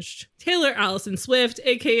changed. Taylor Allison Swift,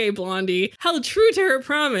 aka Blondie, held true to her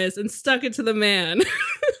promise and stuck it to the man.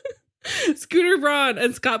 Scooter Braun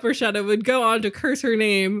and Scott Borchetta would go on to curse her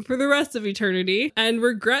name for the rest of eternity and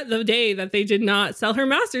regret the day that they did not sell her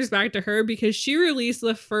masters back to her, because she released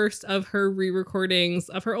the first of her re-recordings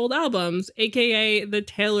of her old albums, aka the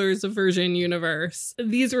Taylor's Version universe.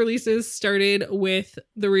 These releases started with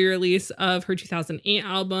the re-release of her 2008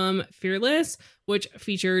 album, Fearless, which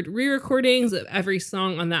featured re-recordings of every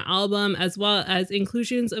song on that album, as well as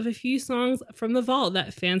inclusions of a few songs from the vault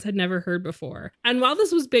that fans had never heard before. And while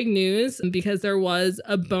this was big news, because there was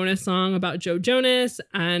a bonus song about Joe Jonas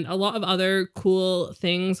and a lot of other cool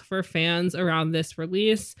things for fans around this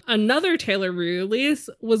release, another Taylor re-release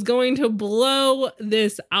was going to blow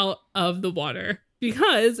this out of the water.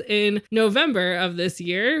 Because in November of this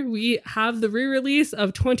year, we have the re-release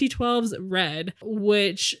of 2012's Red,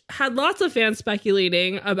 which had lots of fans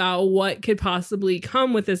speculating about what could possibly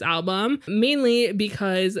come with this album, mainly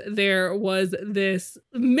because there was this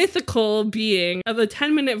mythical being of a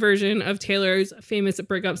 10-minute version of Taylor's famous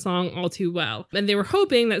breakup song, All Too Well. And they were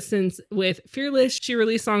hoping that since with Fearless, she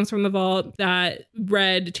released songs from the vault, that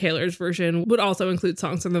Red, Taylor's version, would also include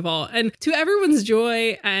songs from the vault. And to everyone's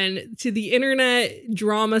joy and to the internet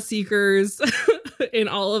drama seekers in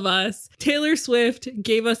all of us, Taylor Swift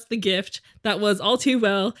gave us the gift that was All Too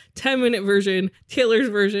Well, 10-minute version, Taylor's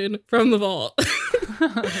version from the vault.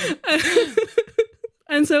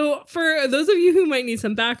 And so for those of you who might need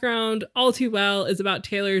some background, All Too Well is about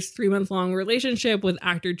Taylor's 3-month-long relationship with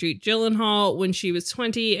actor Jake Gyllenhaal when she was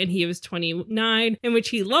 20 and he was 29, in which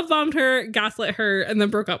he love bombed her, gaslit her, and then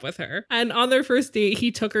broke up with her. And on their first date,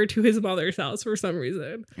 he took her to his mother's house for some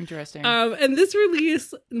reason. Interesting. And this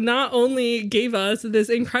release not only gave us this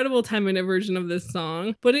incredible 10-minute version of this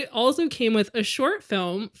song, but it also came with a short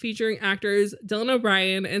film featuring actors Dylan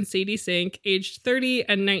O'Brien and Sadie Sink, aged 30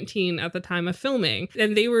 and 19 at the time of filming.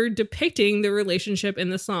 And they were depicting the relationship in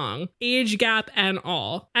the song, age gap and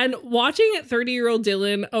all. And watching 30-year-old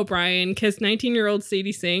Dylan O'Brien kiss 19-year-old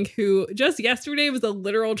Sadie Sink, who just yesterday was a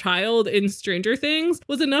literal child in Stranger Things,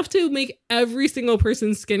 was enough to make every single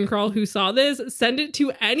person's skin crawl who saw this send it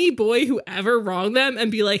to any boy who ever wronged them and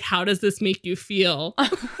be like, how does this make you feel?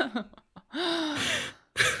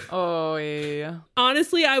 Oh, yeah.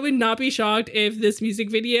 Honestly, I would not be shocked if this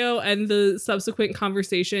music video and the subsequent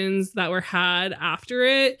conversations that were had after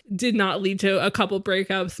it did not lead to a couple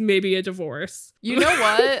breakups, maybe a divorce. You know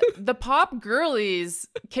what? The pop girlies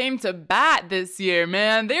came to bat this year,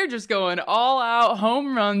 man. They're just going all out,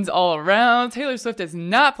 home runs all around. Taylor Swift is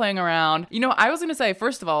not playing around. You know, I was going to say,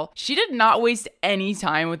 first of all, she did not waste any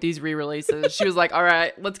time with these re-releases. She was like, all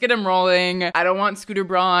right, let's get them rolling. I don't want Scooter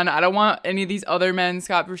Braun. I don't want any of these other men,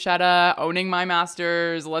 Scott Bruschetta, owning my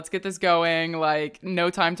masters. Let's get this going. Like, no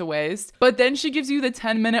time to waste. But then she gives you the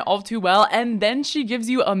 10-minute All Too Well, and then she gives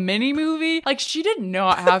you a mini movie. Like, she did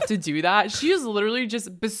not have to do that. She is literally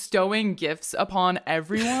just bestowing gifts upon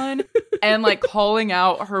everyone and like calling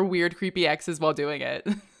out her weird, creepy exes while doing it.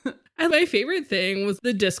 And my favorite thing was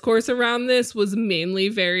the discourse around this was mainly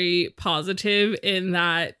very positive in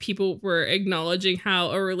that people were acknowledging how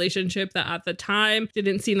a relationship that at the time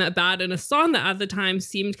didn't seem that bad and a song that at the time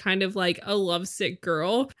seemed kind of like a lovesick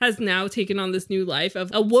girl has now taken on this new life of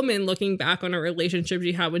a woman looking back on a relationship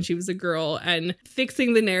she had when she was a girl and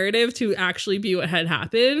fixing the narrative to actually be what had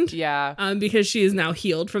happened. Yeah. Because she is now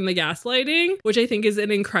healed from the gaslighting, which I think is an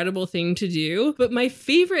incredible thing to do. But my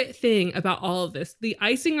favorite thing about all of this, the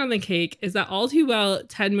icing on the cake, is that All Too Well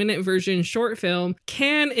 10-minute version short film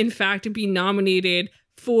can in fact be nominated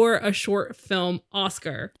for a short film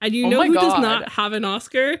Oscar. And you know who does not have an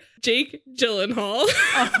Oscar? Jake Gyllenhaal.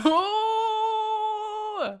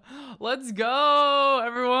 Oh, let's go,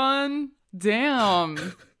 everyone.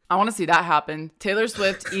 Damn. I want to see that happen. Taylor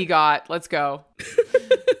Swift, EGOT. Let's go.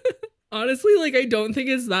 Honestly, like, I don't think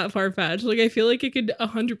it's that far-fetched. Like, I feel like it could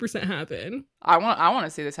 100% happen. I want to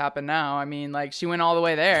see this happen now. I mean, like, she went all the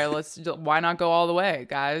way there. Why not go all the way,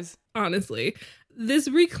 guys? Honestly. This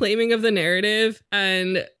reclaiming of the narrative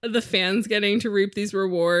and the fans getting to reap these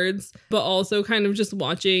rewards, but also kind of just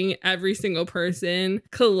watching every single person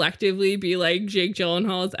collectively be like Jake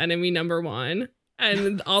Gyllenhaal's enemy number one.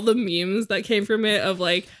 And all the memes that came from it of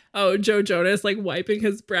like, oh, Joe Jonas like wiping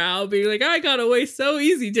his brow, being like, I got away so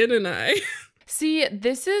easy, didn't I? See,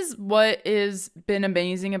 this is what has been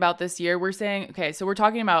amazing about this year. We're saying, okay, so we're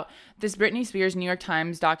talking about this Britney Spears New York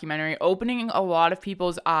Times documentary opening a lot of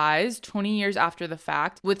people's eyes 20 years after the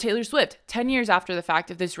fact with Taylor Swift, 10 years after the fact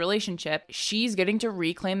of this relationship. She's getting to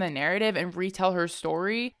reclaim the narrative and retell her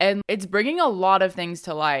story. And it's bringing a lot of things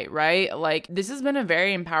to light, right? Like, this has been a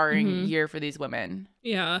very empowering year for these women.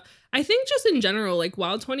 Yeah. I think just in general, like,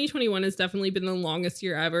 while 2021 has definitely been the longest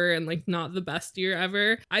year ever and like not the best year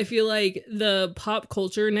ever, I feel like the pop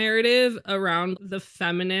culture narrative around the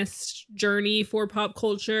feminist journey for pop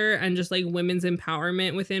culture and just like women's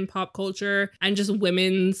empowerment within pop culture and just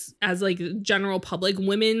women's as like general public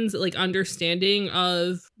women's like understanding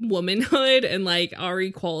of womanhood and like our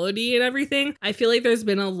equality and everything. I feel like there's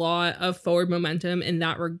been a lot of forward momentum in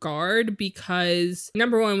that regard because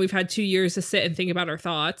number one, we've had 2 years to sit and think about our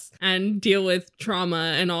thoughts and deal with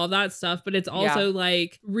trauma and all that stuff, but it's also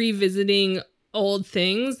like revisiting old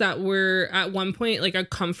things that were at one point like a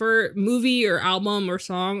comfort movie or album or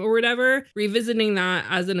song or whatever, revisiting that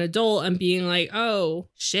as an adult and being like, oh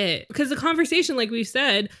shit, because the conversation, like we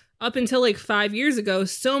said, up until like 5 years ago,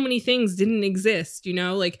 so many things didn't exist, you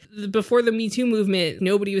know, like before the Me Too movement,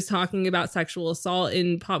 nobody was talking about sexual assault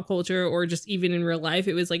in pop culture or just even in real life.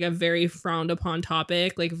 It was like a very frowned upon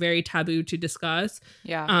topic, like very taboo to discuss.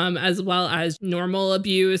 Yeah. As well as normal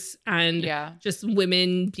abuse and just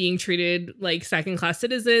women being treated like second class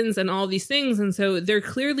citizens and all these things. And so there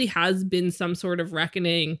clearly has been some sort of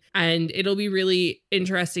reckoning, and it'll be really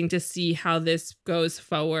interesting to see how this goes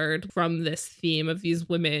forward from this theme of these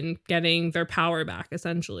women getting their power back,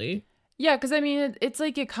 essentially. Yeah, because I mean, it's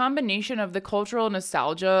like a combination of the cultural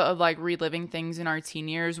nostalgia of like reliving things in our teen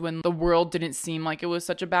years when the world didn't seem like it was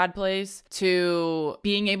such a bad place, to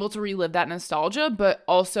being able to relive that nostalgia, but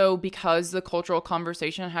also because the cultural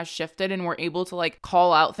conversation has shifted and we're able to like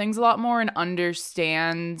call out things a lot more and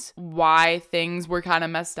understand why things were kind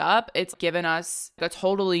of messed up. It's given us a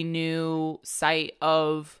totally new sight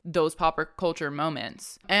of those pop culture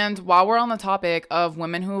moments. And while we're on the topic of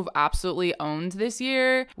women who've absolutely owned this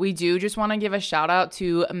year, we do just want to give a shout out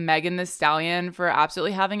to Megan Thee Stallion for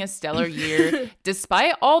absolutely having a stellar year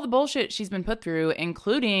despite all the bullshit she's been put through,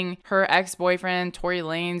 including her ex-boyfriend Tory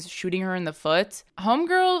Lanez shooting her in the foot.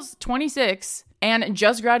 Homegirl's 26 and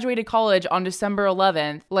just graduated college on December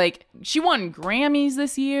 11th. Like, she won Grammys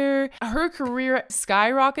this year. Her career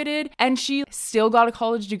skyrocketed and she still got a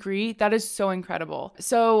college degree. That is so incredible.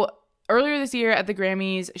 So earlier this year at the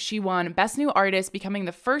Grammys, she won Best New Artist, becoming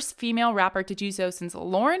the first female rapper to do so since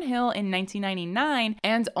Lauryn Hill in 1999,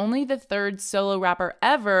 and only the third solo rapper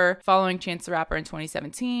ever, following Chance the Rapper in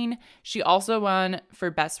 2017. She also won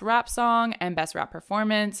for Best Rap Song and Best Rap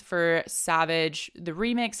Performance for Savage, the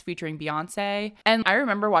remix featuring Beyonce. And I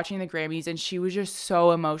remember watching the Grammys and she was just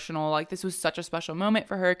so emotional. Like, this was such a special moment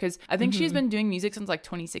for her because I think she's been doing music since like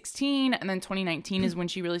 2016, and then 2019 is when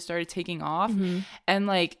she really started taking off. And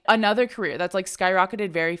like another career that's like skyrocketed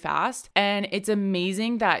very fast, and it's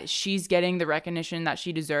amazing that she's getting the recognition that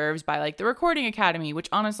she deserves by like the Recording Academy, which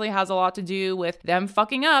honestly has a lot to do with them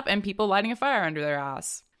fucking up and people lighting a fire under their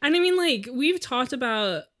ass. And I mean, like, we've talked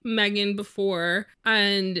about Megan before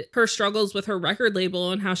and her struggles with her record label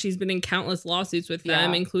and how she's been in countless lawsuits with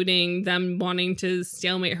them, including them wanting to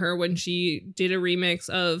stalemate her when she did a remix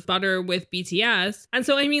of Butter with BTS. And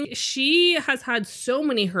so, I mean, she has had so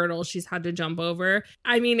many hurdles she's had to jump over.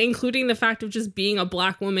 I mean, including the fact of just being a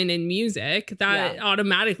Black woman in music, that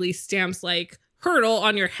automatically stamps like hurdle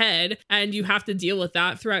on your head, and you have to deal with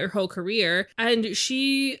that throughout your whole career. And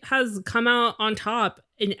she has come out on top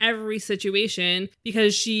in every situation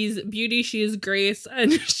because she's beauty, she is grace,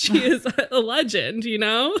 and she is a legend, you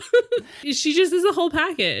know? She just is a whole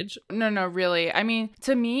package. No, really. I mean,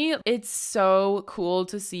 to me, it's so cool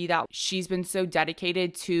to see that she's been so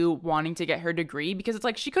dedicated to wanting to get her degree, because it's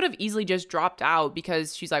like she could have easily just dropped out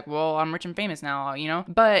because she's like, well, I'm rich and famous now, you know?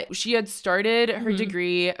 But she had started her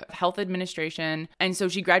degree, health administration, and so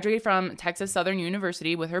she graduated from Texas Southern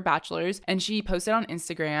University with her bachelor's, and she posted on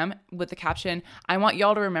Instagram with the caption, "I want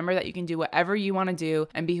y'all to remember that you can do whatever you want to do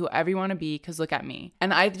and be whoever you want to be, because look at me."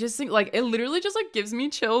 And I just think like it literally just like gives me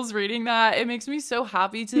chills reading that. It makes me so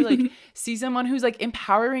happy to like see someone who's like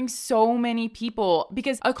empowering so many people,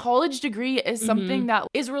 because a college degree is something that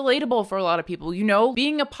is relatable for a lot of people. You know,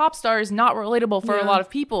 being a pop star is not relatable for a lot of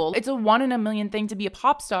people. It's a 1 in a million thing to be a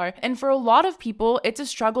pop star, and for a lot of people it's a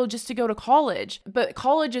struggle just to go to college. But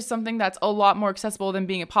college is something that's a lot more accessible than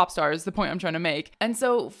being a pop star, is the point I'm trying to make. And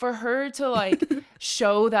so for her to like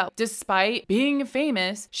show that despite being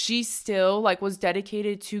famous, she still like was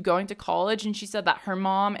dedicated to going to college, and she said that her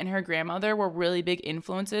mom and her grandmother were really big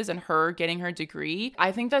influences in her getting her degree.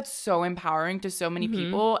 I think that's so empowering to so many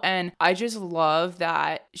people, and I just love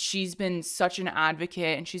that she's been such an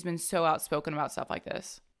advocate and she's been so outspoken about stuff like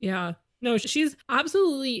this. Yeah. No, she's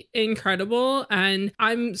absolutely incredible, and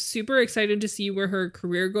I'm super excited to see where her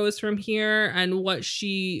career goes from here and what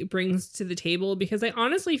she brings to the table, because I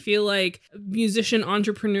honestly feel like musician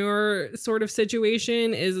entrepreneur sort of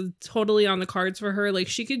situation is totally on the cards for her. Like,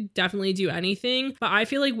 she could definitely do anything, but I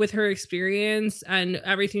feel like with her experience and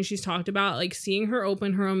everything she's talked about, like seeing her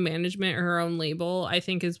open her own management or her own label, I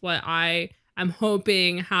think is what I'm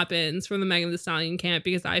hoping happens from the Megan Thee Stallion camp,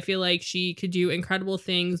 because I feel like she could do incredible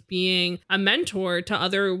things being a mentor to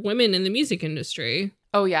other women in the music industry.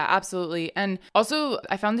 Oh yeah, absolutely. And also,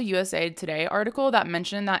 I found the USA Today article that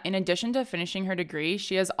mentioned that in addition to finishing her degree,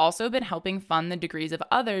 she has also been helping fund the degrees of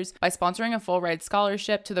others by sponsoring a full-ride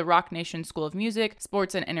scholarship to the Rock Nation School of Music,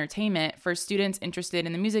 Sports, and Entertainment for students interested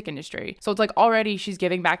in the music industry. So it's like already she's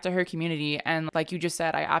giving back to her community. And like you just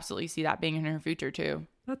said, I absolutely see that being in her future too.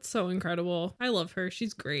 That's so incredible. I love her.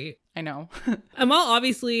 She's great. I know. And while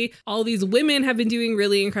obviously all these women have been doing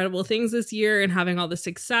really incredible things this year and having all the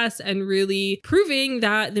success and really proving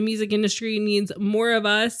that the music industry needs more of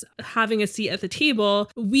us having a seat at the table,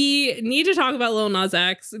 we need to talk about Lil Nas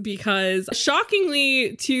X, because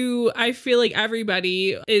shockingly to, I feel like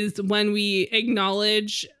everybody, is when we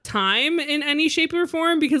acknowledge time in any shape or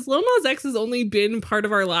form, because Lil Nas X has only been part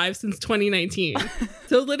of our lives since 2019.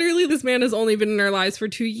 So literally this man has only been in our lives for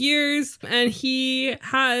 2 years, and he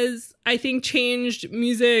has, I think, changed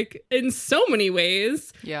music in so many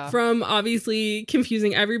ways. Yeah. From obviously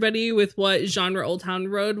confusing everybody with what genre Old Town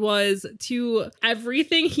Road was to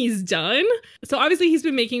everything he's done. So obviously he's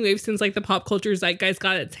been making waves since like the pop culture zeitgeist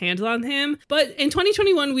got its hands on him. But in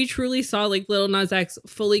 2021, we truly saw like Lil Nas X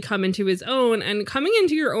fully come into his own, and coming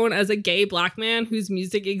into your own as a gay Black man whose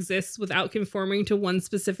music exists without conforming to one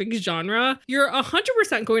specific genre. You're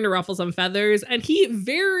 100% going to ruffle some feathers, and he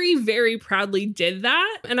very, very proudly did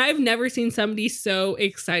that. And I've never seen somebody so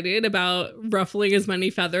excited about ruffling as many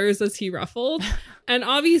feathers as he ruffled. And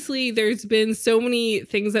obviously there's been so many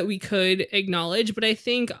things that we could acknowledge, but I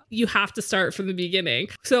think you have to start from the beginning.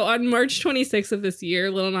 So on March 26th of this year,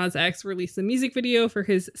 Lil Nas X released a music video for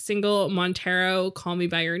his single Montero, Call Me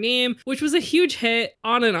By Your Name, which was a huge hit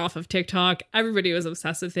on and off of TikTok. Everybody was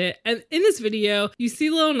obsessed with it. And in this video, you see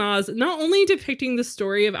Lil Nas not only depicting the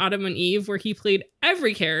story of Adam and Eve, where he played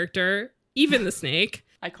every character, even the snake,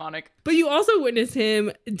 Iconic. but you also witness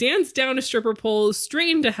him dance down a stripper pole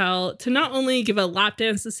straight into hell to not only give a lap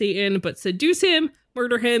dance to Satan, but seduce him,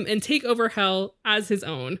 murder him, and take over hell as his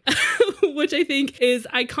own, which I think is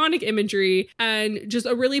iconic imagery and just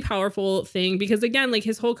a really powerful thing. Because again, like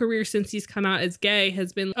his whole career since he's come out as gay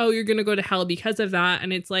has been, oh, you're going to go to hell because of that.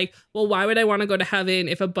 And it's like, well, why would I want to go to heaven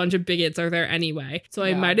if a bunch of bigots are there anyway? So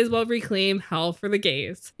I might as well reclaim hell for the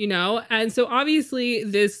gays, you know? And so obviously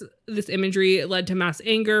this imagery led to mass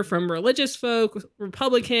anger from religious folk,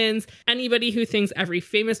 Republicans, anybody who thinks every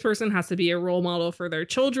famous person has to be a role model for their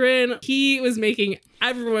children. He was making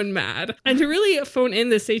everyone mad. And to really phone in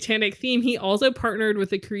the satanic theme, he also partnered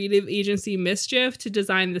with the creative agency Mischief to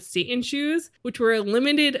design the Satan shoes, which were a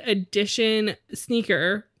limited edition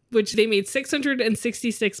sneaker, which they made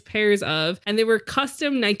 666 pairs of, and they were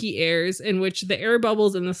custom Nike Airs in which the air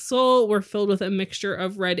bubbles in the sole were filled with a mixture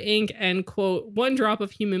of red ink and, quote, 1 drop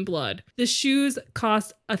of human blood. The shoes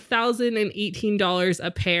cost $1,018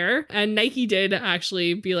 a pair, and Nike did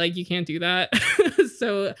actually be like, you can't do that.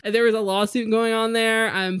 So there was a lawsuit going on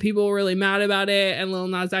there. People were really mad about it, and Lil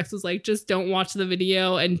Nas X was like, just don't watch the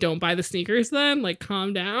video and don't buy the sneakers then, like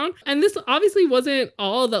calm down. And this obviously wasn't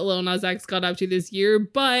all that Lil Nas X got up to this year,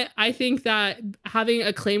 but I think that having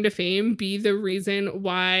a claim to fame be the reason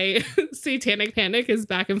why Satanic Panic is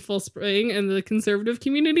back in full swing in the conservative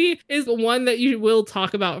community is one that you will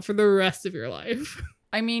talk about for the rest of your life.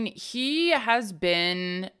 I mean, he has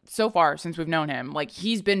been, so far since we've known him, like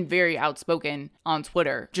he's been very outspoken on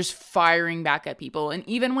Twitter, just firing back at people. And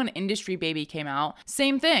even when Industry Baby came out,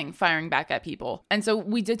 same thing, firing back at people. And so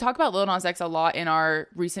we did talk about Lil Nas X a lot in our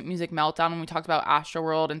recent Music Meltdown when we talked about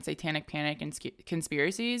Astroworld and Satanic Panic and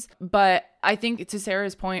conspiracies. But I think to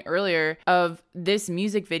Sarah's point earlier of this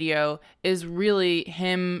music video is really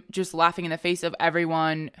him just laughing in the face of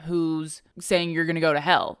everyone who's saying you're going to go to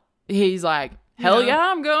hell. He's like, hell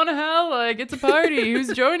yeah, I'm going to hell. Like, it's a party. Who's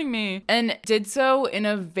joining me? And did so in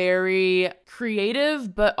a very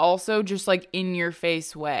creative, but also just like in your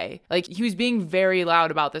face way. Like, he was being very loud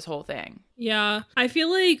about this whole thing. Yeah, I feel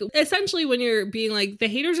like essentially when you're being like, the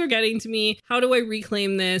haters are getting to me, how do I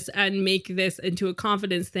reclaim this and make this into a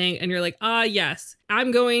confidence thing? And you're like, yes, I'm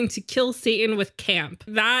going to kill Satan with camp.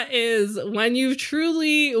 That is when you've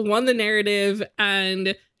truly won the narrative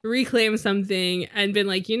and reclaim something and been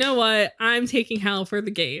like, you know what, I'm taking hell for the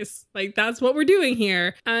gays. Like, that's what we're doing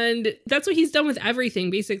here. And that's what he's done with everything,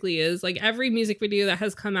 basically, is like every music video that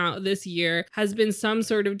has come out this year has been some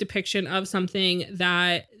sort of depiction of something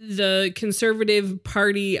that the conservative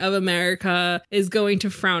party of America is going to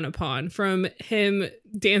frown upon, from him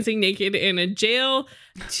dancing naked in a jail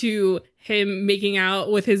to him making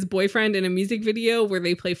out with his boyfriend in a music video where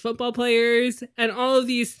they play football players, and all of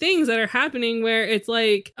these things that are happening where it's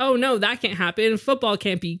like, oh no, that can't happen. Football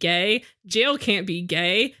can't be gay. Jail can't be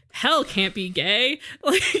gay. Hell can't be gay.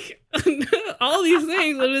 Like, all these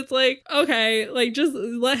things. And it's like, okay, like just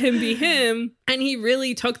let him be him. And he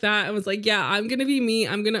really took that and was like, yeah, I'm going to be me.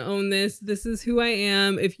 I'm going to own this. This is who I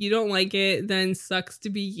am. If you don't like it, then sucks to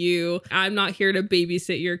be you. I'm not here to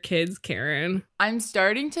babysit your kids, Karen. I'm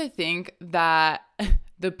starting to think that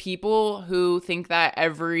the people who think that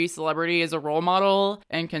every celebrity is a role model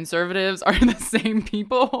and conservatives are the same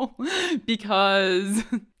people, because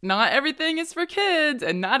not everything is for kids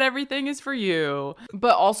and not everything is for you.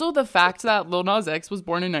 But also the fact that Lil Nas X was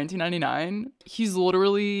born in 1999, he's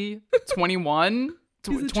literally 21.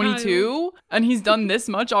 22, and he's done this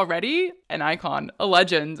much already. An icon, a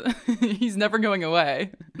legend. He's never going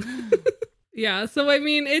away. Yeah, so I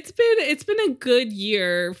mean, it's been a good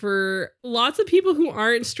year for lots of people who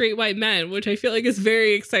aren't straight white men, which I feel like is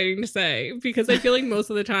very exciting to say, because I feel like most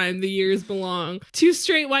of the time the years belong to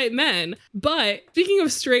straight white men. But speaking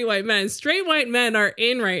of straight white men are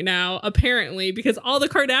in right now, apparently, because all the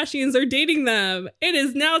Kardashians are dating them. It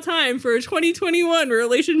is now time for a 2021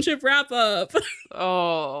 relationship wrap up.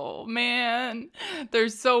 Oh, man.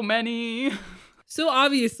 There's so many. So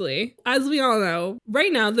obviously, as we all know,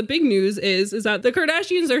 right now, the big news is that the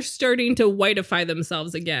Kardashians are starting to whiteify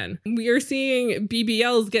themselves again. We are seeing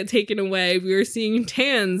BBLs get taken away. We are seeing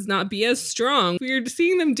tans not be as strong. We are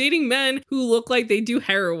seeing them dating men who look like they do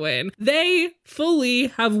heroin. They fully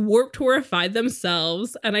have Warped Tourified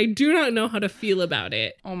themselves, and I do not know how to feel about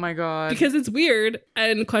it. Oh my God. Because it's weird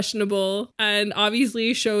and questionable, and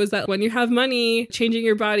obviously shows that when you have money, changing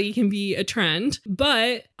your body can be a trend.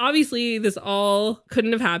 But obviously, this all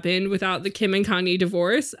couldn't have happened without the Kim and Kanye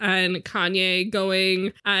divorce, and Kanye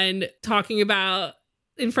going and talking about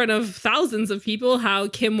in front of thousands of people how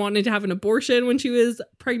Kim wanted to have an abortion when she was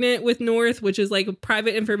pregnant with North, which is like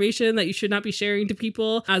private information that you should not be sharing to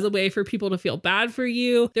people as a way for people to feel bad for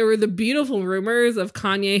you. There were the beautiful rumors of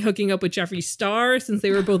Kanye hooking up with Jeffree Star since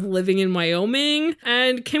they were both living in Wyoming.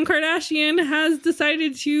 And Kim Kardashian has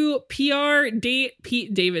decided to PR date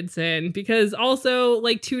Pete Davidson, because also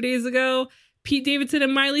like 2 days ago, Pete Davidson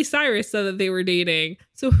and Miley Cyrus said that they were dating.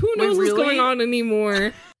 So who knows what's going on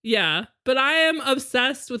anymore? Yeah. But I am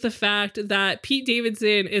obsessed with the fact that Pete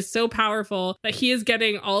Davidson is so powerful that he is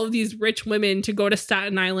getting all of these rich women to go to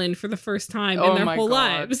Staten Island for the first time in their whole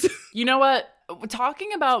lives. You know what?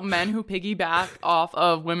 Talking about men who piggyback off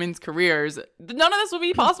of women's careers, none of this would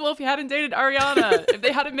be possible if he hadn't dated Ariana, if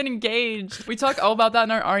they hadn't been engaged. We talk all about that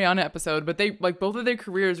in our Ariana episode, but they like both of their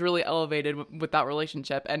careers really elevated with that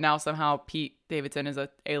relationship, and now somehow Pete Davidson is a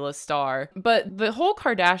A-list star. But the whole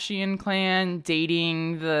Kardashian clan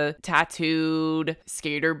dating the tattooed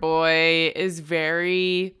skater boy is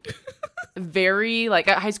very like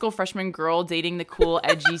a high school freshman girl dating the cool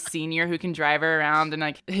edgy senior who can drive her around in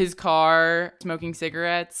like his car smoking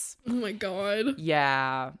cigarettes. Oh my God.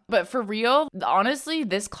 Yeah. But for real, honestly,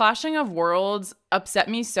 this clashing of worlds upset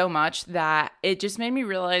me so much that it just made me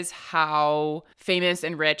realize how famous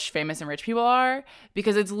and rich people are,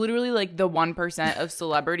 because it's literally like the 1% of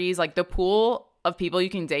celebrities. Like the pool of people you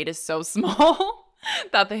can date is so small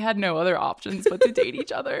that they had no other options but to date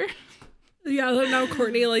each other. Yeah, now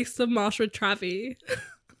Courtney likes to mosh with Travi.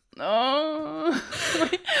 Oh.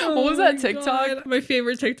 Wait, what was that TikTok? God. My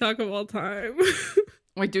favorite TikTok of all time.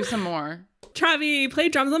 Wait, do some more. Travi, play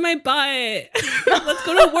drums on my butt. Let's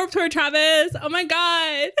go to Warped Tour, Travis. Oh my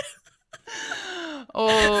God.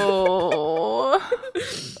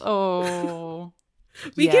 Oh.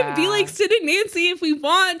 We can be like Sid and Nancy if we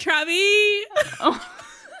want, Travi. Oh.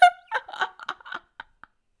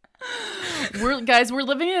 We're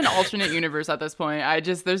living in an alternate universe at this point.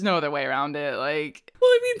 There's no other way around it. Like, well,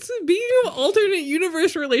 I mean, speaking of alternate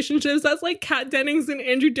universe relationships, that's like Kat Dennings and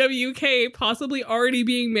Andrew WK possibly already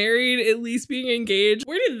being married, at least being engaged.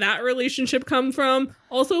 Where did that relationship come from?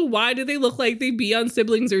 Also, why do they look like they be on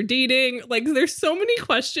Siblings or Dating? Like, there's so many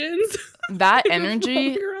questions. That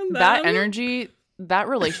energy, that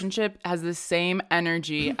relationship has the same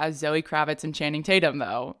energy as Zoe Kravitz and Channing Tatum,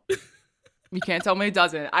 though. You can't tell me it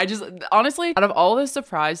doesn't. Honestly, out of all the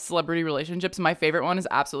surprise celebrity relationships, my favorite one is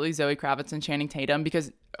absolutely Zoe Kravitz and Channing Tatum,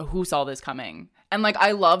 because who saw this coming? And like,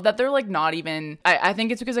 I love that they're like not even, I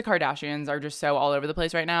think it's because the Kardashians are just so all over the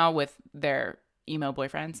place right now with their emo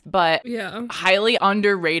boyfriends, but yeah, highly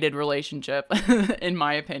underrated relationship in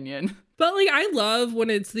my opinion. But like, I love when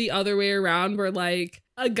it's the other way around, where like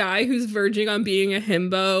a guy who's verging on being a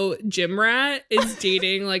himbo gym rat is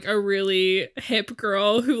dating like a really hip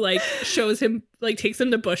girl who like shows him, like takes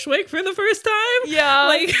him to Bushwick for the first time. Yeah.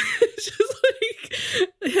 Like it's just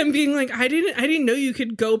like him being like, I didn't know you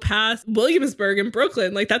could go past Williamsburg and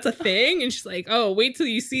Brooklyn. Like that's a thing. And she's like, oh, wait till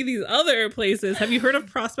you see these other places. Have you heard of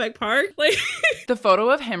Prospect Park? Like the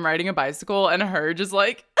photo of him riding a bicycle and her just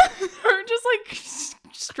like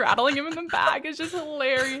straddling him in the back is just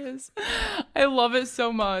hilarious. I love it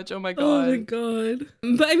so much. Oh my God. Oh my God.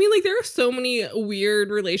 But I mean, like, there are so many weird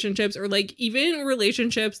relationships, or like even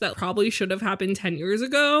relationships that probably should have happened 10 years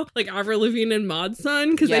ago, like Avril Lavigne and Mod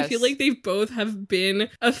Sun, because I feel like they both have been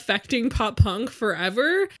affecting pop punk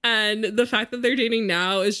forever. And the fact that they're dating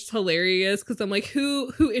now is just hilarious, because I'm like,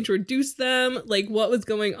 who introduced them? Like, what was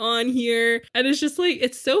going on here? And it's just like,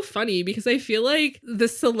 it's so funny because I feel like the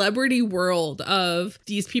celebrity world of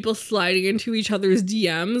these people sliding into each other's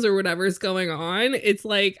DMs or whatever is going on. It's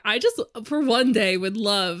like, I just, for one day, would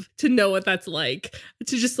love to know what that's like,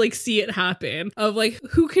 to just like see it happen, of like,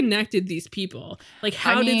 who connected these people? Like,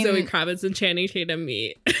 how did Zoe Kravitz and Channing Tatum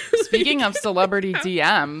meet? Speaking of celebrity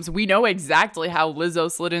DMs, we know exactly how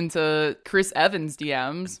Lizzo slid into Chris Evans'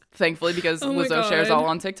 DMs, thankfully, because Lizzo shares all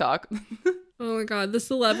on TikTok. Oh my God, the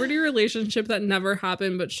celebrity relationship that never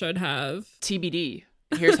happened but should have. TBD.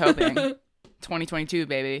 Here's hoping. 2022,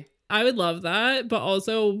 baby. I would love that, but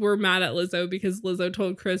also we're mad at Lizzo because Lizzo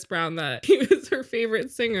told Chris Brown that he was her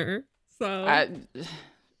favorite singer. So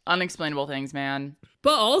unexplainable things, man.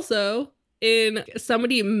 But also, in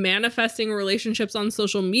somebody manifesting relationships on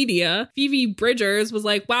social media, Phoebe Bridgers was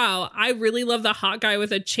like, wow, I really love the hot guy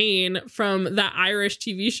with a chain from that Irish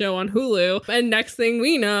TV show on Hulu. And next thing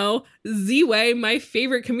we know, Z-Way, my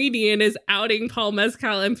favorite comedian, is outing Paul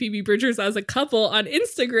Mescal and Phoebe Bridgers as a couple on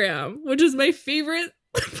Instagram, which is my favorite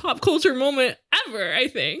pop culture moment ever, I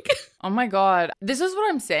think. Oh my God. This is what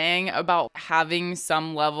I'm saying about having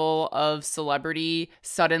some level of celebrity.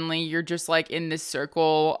 Suddenly you're just like in this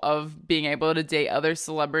circle of being able to date other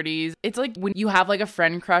celebrities. It's like when you have like a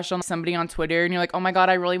friend crush on somebody on Twitter and you're like, oh my God,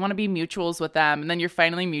 I really want to be mutuals with them. And then you're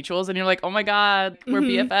finally mutuals and you're like, oh my God, we're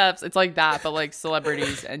BFFs. It's like that, but like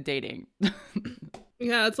celebrities and dating.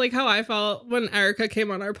 Yeah, it's like how I felt when Erica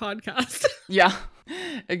came on our podcast. Yeah,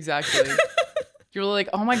 exactly. You're like,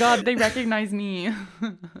 oh my God, they recognize me.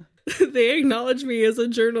 They acknowledge me as a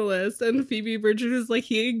journalist. And Phoebe Bridgers is like,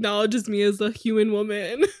 he acknowledges me as a human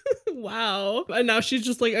woman. Wow. And now she's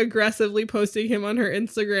just like aggressively posting him on her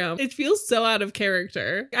Instagram. It feels so out of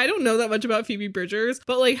character. I don't know that much about Phoebe Bridgers,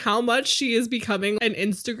 but like how much she is becoming an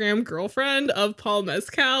Instagram girlfriend of Paul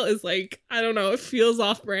Mescal is like, I don't know, it feels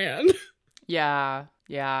off brand. Yeah.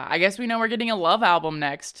 Yeah, I guess we know we're getting a Love album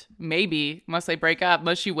next. Maybe, unless they break up.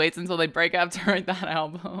 Unless she waits until they break up to write that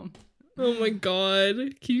album. Oh my God.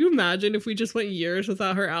 Can you imagine if we just went years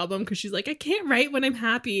without her album? Because she's like, I can't write when I'm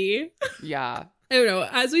happy. Yeah. I don't know.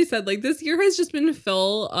 As we said, like this year has just been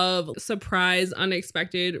full of surprise,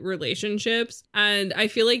 unexpected relationships. And I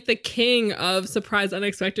feel like the king of surprise,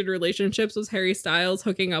 unexpected relationships was Harry Styles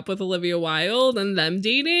hooking up with Olivia Wilde and them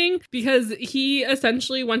dating, because he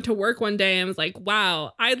essentially went to work one day and was like,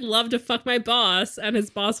 wow, I'd love to fuck my boss. And his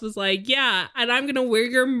boss was like, yeah, and I'm going to wear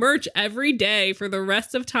your merch every day for the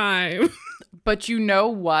rest of time. But you know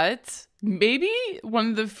what? Maybe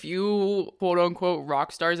one of the few quote unquote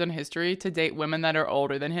rock stars in history to date women that are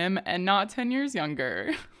older than him and not 10 years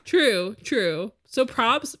younger. True. So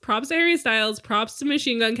props to Harry Styles, props to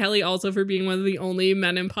Machine Gun Kelly also for being one of the only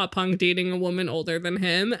men in pop punk dating a woman older than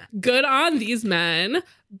him. Good on these men.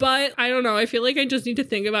 But I don't know. I feel like I just need to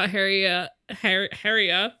think about Harriet. There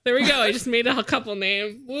we go. I just made a couple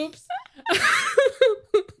name. Whoops.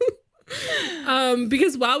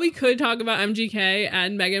 Because while we could talk about MGK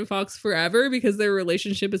and Megan Fox forever because their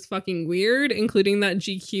relationship is fucking weird, including that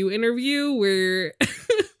GQ interview where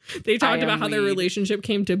they talked about how their relationship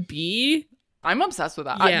came to be. I'm obsessed with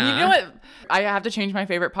that. Yeah. You know what? I have to change my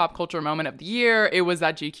favorite pop culture moment of the year. It was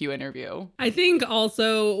that GQ interview. I think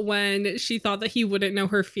also when she thought that he wouldn't know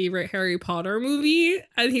her favorite Harry Potter movie,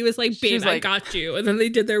 and he was like, babe, I got you. And then they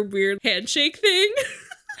did their weird handshake thing.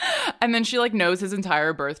 And then she like knows his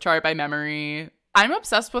entire birth chart by memory. I'm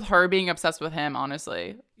obsessed with her being obsessed with him,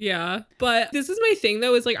 honestly. Yeah. But this is my thing,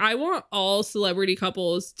 though, is like, I want all celebrity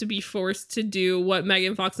couples to be forced to do what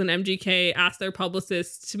Megan Fox and MGK asked their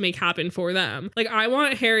publicists to make happen for them. Like, I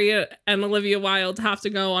want Harriet and Olivia Wilde to have to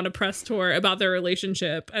go on a press tour about their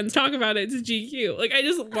relationship and talk about it to GQ. Like, I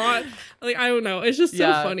just want, like, I don't know. It's just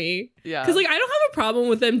so funny. Yeah. Because, like, I don't have a problem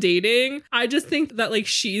with them dating. I just think that, like,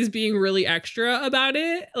 she's being really extra about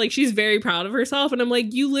it. Like, she's very proud of herself. And I'm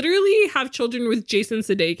like, you literally have children with Jason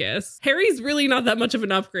Sudeikis. Harry's really not that much of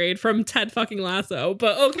an upgrade from Ted fucking Lasso,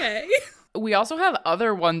 but okay. We also have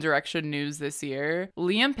other One Direction news this year.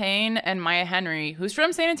 Liam Payne and Maya Henry, who's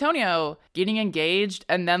from San Antonio, getting engaged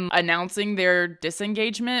and then announcing their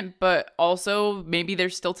disengagement, but also maybe they're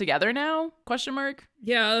still together now? Question mark.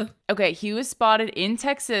 Yeah. Okay, he was spotted in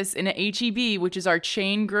Texas in an H-E-B, which is our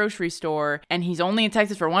chain grocery store, and he's only in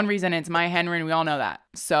Texas for one reason, and it's Maya Henry, and we all know that.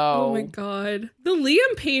 So, oh my God. The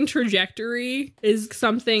Liam Payne trajectory is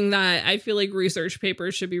something that I feel like research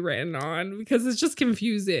papers should be written on because it's just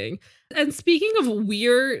confusing. And speaking of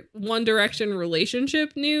weird One Direction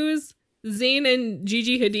relationship news, Zayn and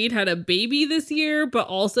Gigi Hadid had a baby this year, but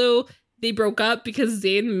also they broke up because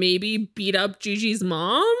Zayn maybe beat up Gigi's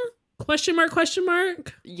mom? Question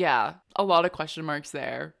mark? Yeah, a lot of question marks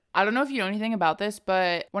there. I don't know if you know anything about this,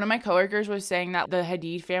 but one of my coworkers was saying that the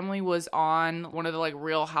Hadid family was on one of the like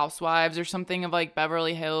Real Housewives or something of like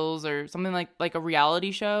Beverly Hills or something like a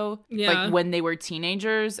reality show. Yeah. Like when they were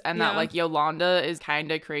teenagers, and that like Yolanda is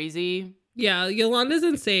kind of crazy. Yeah, Yolanda's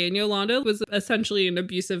insane. Yolanda was essentially an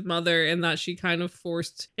abusive mother in that she kind of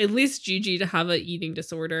forced at least Gigi to have an eating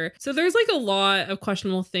disorder. So there's like a lot of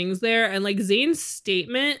questionable things there. And like Zayn's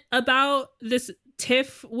statement about this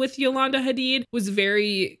tiff with Yolanda Hadid was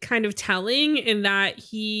very kind of telling in that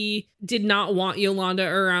he did not want Yolanda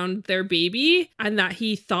around their baby and that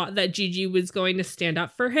he thought that Gigi was going to stand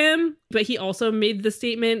up for him. But he also made the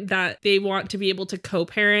statement that they want to be able to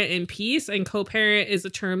co-parent in peace. And co-parent is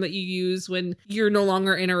a term that you use when you're no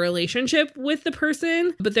longer in a relationship with the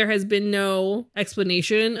person. But there has been no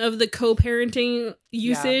explanation of the co-parenting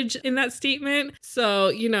usage in that statement. So,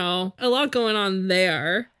 you know, a lot going on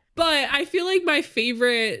there. But I feel like my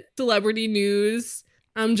favorite celebrity news,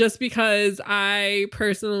 just because I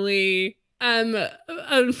personally am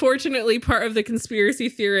unfortunately part of the conspiracy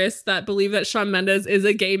theorists that believe that Shawn Mendes is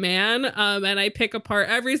a gay man. And I pick apart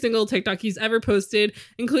every single TikTok he's ever posted,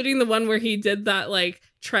 including the one where he did that like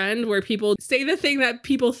trend where people say the thing that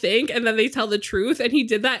people think and then they tell the truth. And he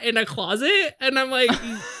did that in a closet. And I'm like...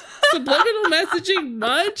 subliminal messaging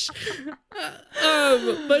much.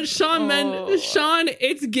 But Shawn,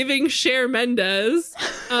 it's giving Cher Mendes,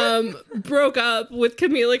 broke up with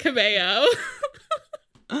Camila Cabello.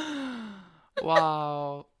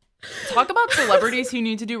 Wow. Talk about celebrities who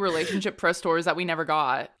need to do relationship press tours that we never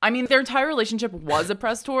got. I mean, their entire relationship was a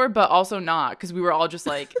press tour, but also not, because we were all just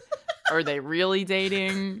like, are they really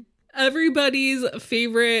dating? Everybody's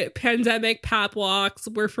favorite pandemic pap walks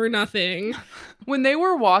were for nothing. When they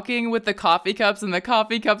were walking with the coffee cups and the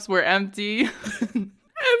coffee cups were empty. Empty?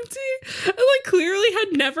 Like clearly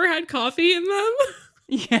had never had coffee in them.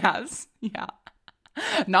 Yes. Yeah.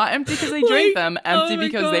 Not empty because they drank them. Empty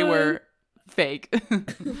because they were fake.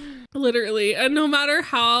 Literally. And no matter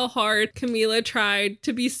how hard Camila tried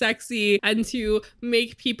to be sexy and to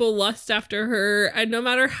make people lust after her, and no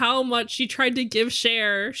matter how much she tried to give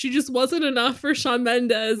Cher, she just wasn't enough for Shawn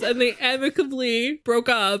Mendes, and they amicably broke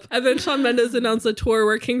up. And then Shawn Mendes announced a tour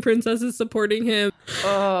where King Princess is supporting him.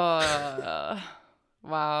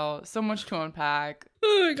 Wow, so much to unpack.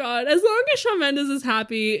 Oh my god. As long as Shawn Mendes is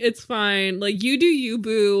happy, it's fine. Like, you do you,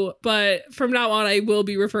 boo. But from now on, I will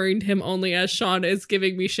be referring to him only as Shawn is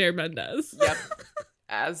giving me Cher Mendes. Yep.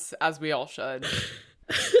 As we all should.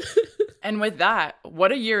 And with that,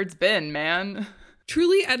 what a year it's been, man.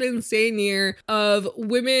 Truly an insane year of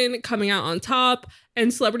women coming out on top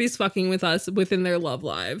and celebrities fucking with us within their love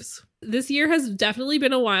lives. This year has definitely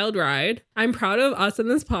been a wild ride. I'm proud of us in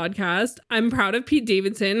this podcast. I'm proud of Pete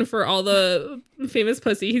Davidson for all the famous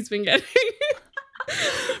pussy he's been getting.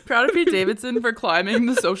 Proud of Pete Davidson for climbing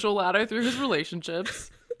the social ladder through his relationships.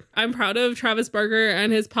 I'm proud of Travis Barker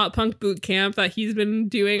and his pop punk boot camp that he's been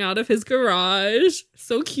doing out of his garage.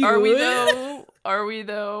 So cute. Are we though? Are we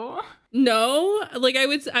though? No, like I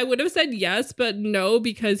would have said yes, but no,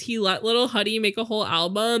 because he let Lil Huddy make a whole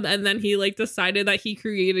album and then he like decided that he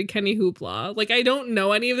created Kenny Hoopla. Like, I don't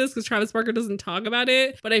know any of this because Travis Barker doesn't talk about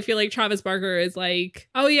it, but I feel like Travis Barker is like,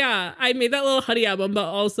 oh yeah, I made that Lil Huddy album, but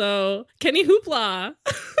also Kenny Hoopla.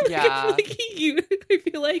 Yeah. I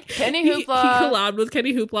feel like Kenny he Hoopla. He collabed with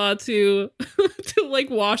Kenny Hoopla to like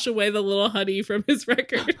wash away the Lil Huddy from his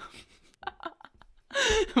record.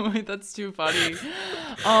 Wait, that's too funny.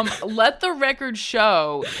 Let the record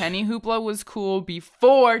show Kenny Hoopla was cool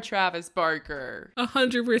before Travis Barker.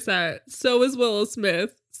 100%. So is Willow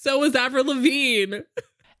Smith. So is Avril Lavigne.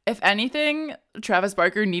 If anything, Travis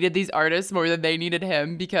Barker needed these artists more than they needed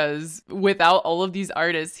him, because without all of these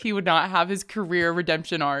artists, he would not have his career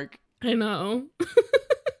redemption arc. I know.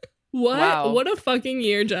 What? Wow. What a fucking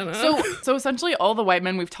year, Jenna. So essentially all the white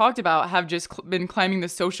men we've talked about have just been climbing the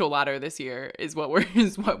social ladder this year is what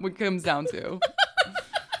it comes down to.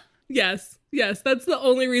 Yes, that's the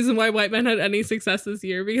only reason why white men had any success this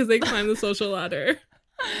year, because they climbed the social ladder.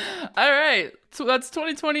 All right. So that's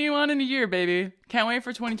 2021 in a year, baby. Can't wait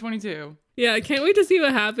for 2022. Yeah, I can't wait to see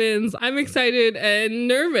what happens. I'm excited and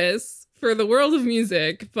nervous for the world of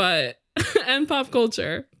music, but and pop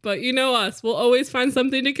culture. But you know us, we'll always find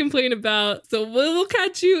something to complain about. So we'll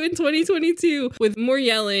catch you in 2022 with more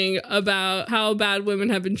yelling about how bad women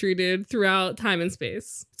have been treated throughout time and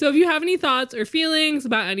space. So if you have any thoughts or feelings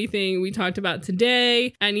about anything we talked about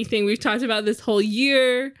today, anything we've talked about this whole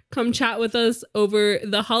year, come chat with us over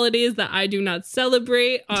the holidays that I do not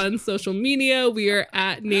celebrate on social media. We are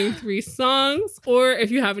at Name 3 Songs. Or if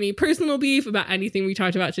you have any personal beef about anything we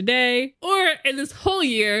talked about today or in this whole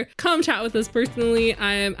year, come chat with us personally.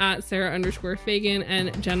 I am I'm at Sarah_Fagan,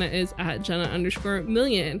 and Jenna is at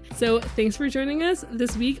Jenna_Million. So thanks for joining us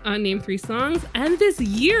this week on Name 3 Songs and this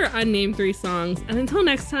year on Name 3 Songs. And until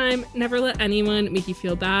next time, never let anyone make you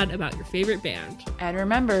feel bad about your favorite band. And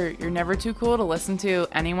remember, you're never too cool to listen to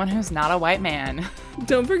anyone who's not a white man.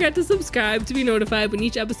 Don't forget to subscribe to be notified when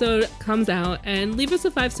each episode comes out, and leave us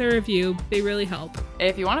a 5-star review. They really help.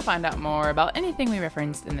 If you want to find out more about anything we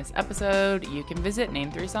referenced in this episode, you can visit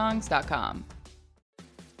name3songs.com.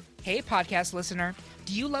 Hey, podcast listener.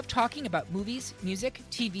 Do you love talking about movies, music,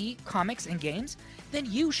 TV, comics, and games? Then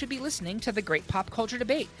you should be listening to The Great Pop Culture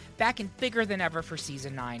Debate, back and bigger than ever for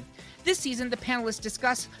Season 9. This season, the panelists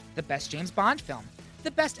discuss the best James Bond film,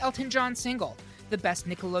 the best Elton John single, the best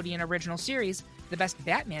Nickelodeon original series, the best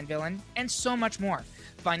Batman villain, and so much more.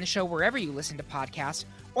 Find the show wherever you listen to podcasts,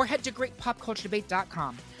 or head to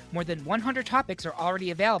greatpopculturedebate.com. More than 100 topics are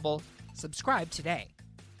already available. Subscribe today.